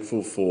especially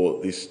thankful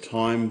for this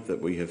time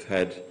that we have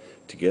had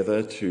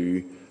together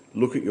to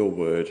look at your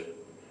word,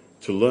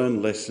 to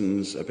learn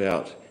lessons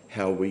about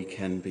how we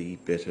can be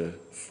better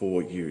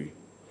for you.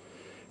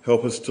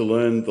 Help us to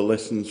learn the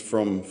lessons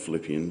from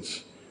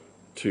Philippians,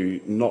 to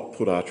not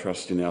put our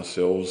trust in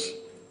ourselves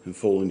and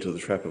fall into the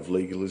trap of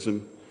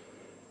legalism,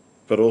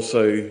 but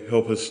also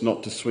help us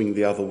not to swing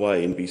the other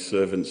way and be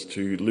servants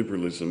to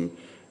liberalism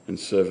and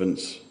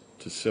servants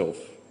to self.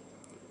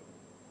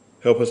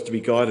 Help us to be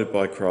guided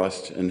by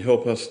Christ and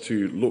help us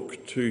to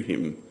look to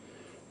him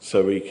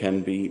so we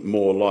can be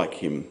more like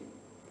him.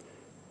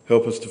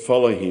 Help us to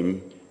follow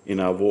him in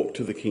our walk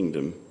to the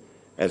kingdom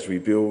as we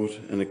build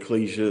an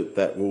ecclesia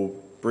that will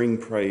bring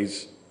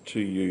praise to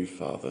you,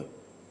 Father.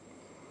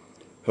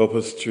 Help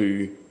us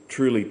to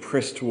truly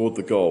press toward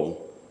the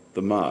goal,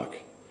 the mark,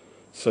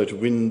 so to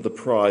win the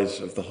prize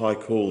of the high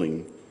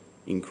calling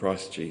in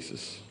Christ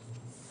Jesus.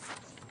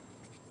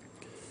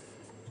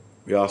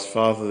 We ask,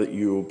 Father, that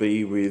you will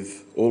be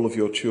with all of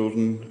your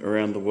children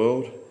around the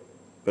world,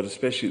 but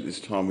especially at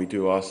this time we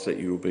do ask that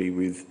you will be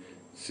with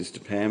Sister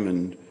Pam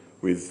and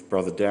with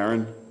Brother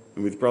Darren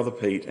and with Brother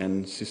Pete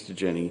and Sister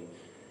Jenny,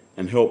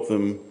 and help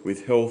them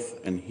with health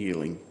and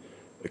healing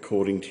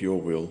according to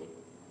your will.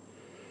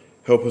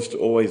 Help us to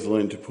always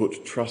learn to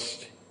put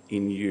trust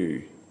in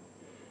you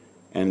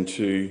and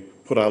to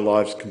put our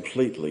lives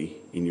completely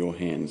in your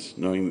hands,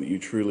 knowing that you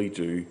truly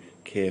do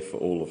care for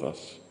all of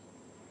us.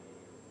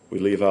 We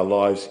leave our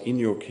lives in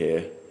your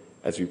care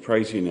as we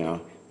praise you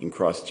now in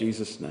Christ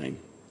Jesus' name.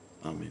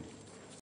 Amen.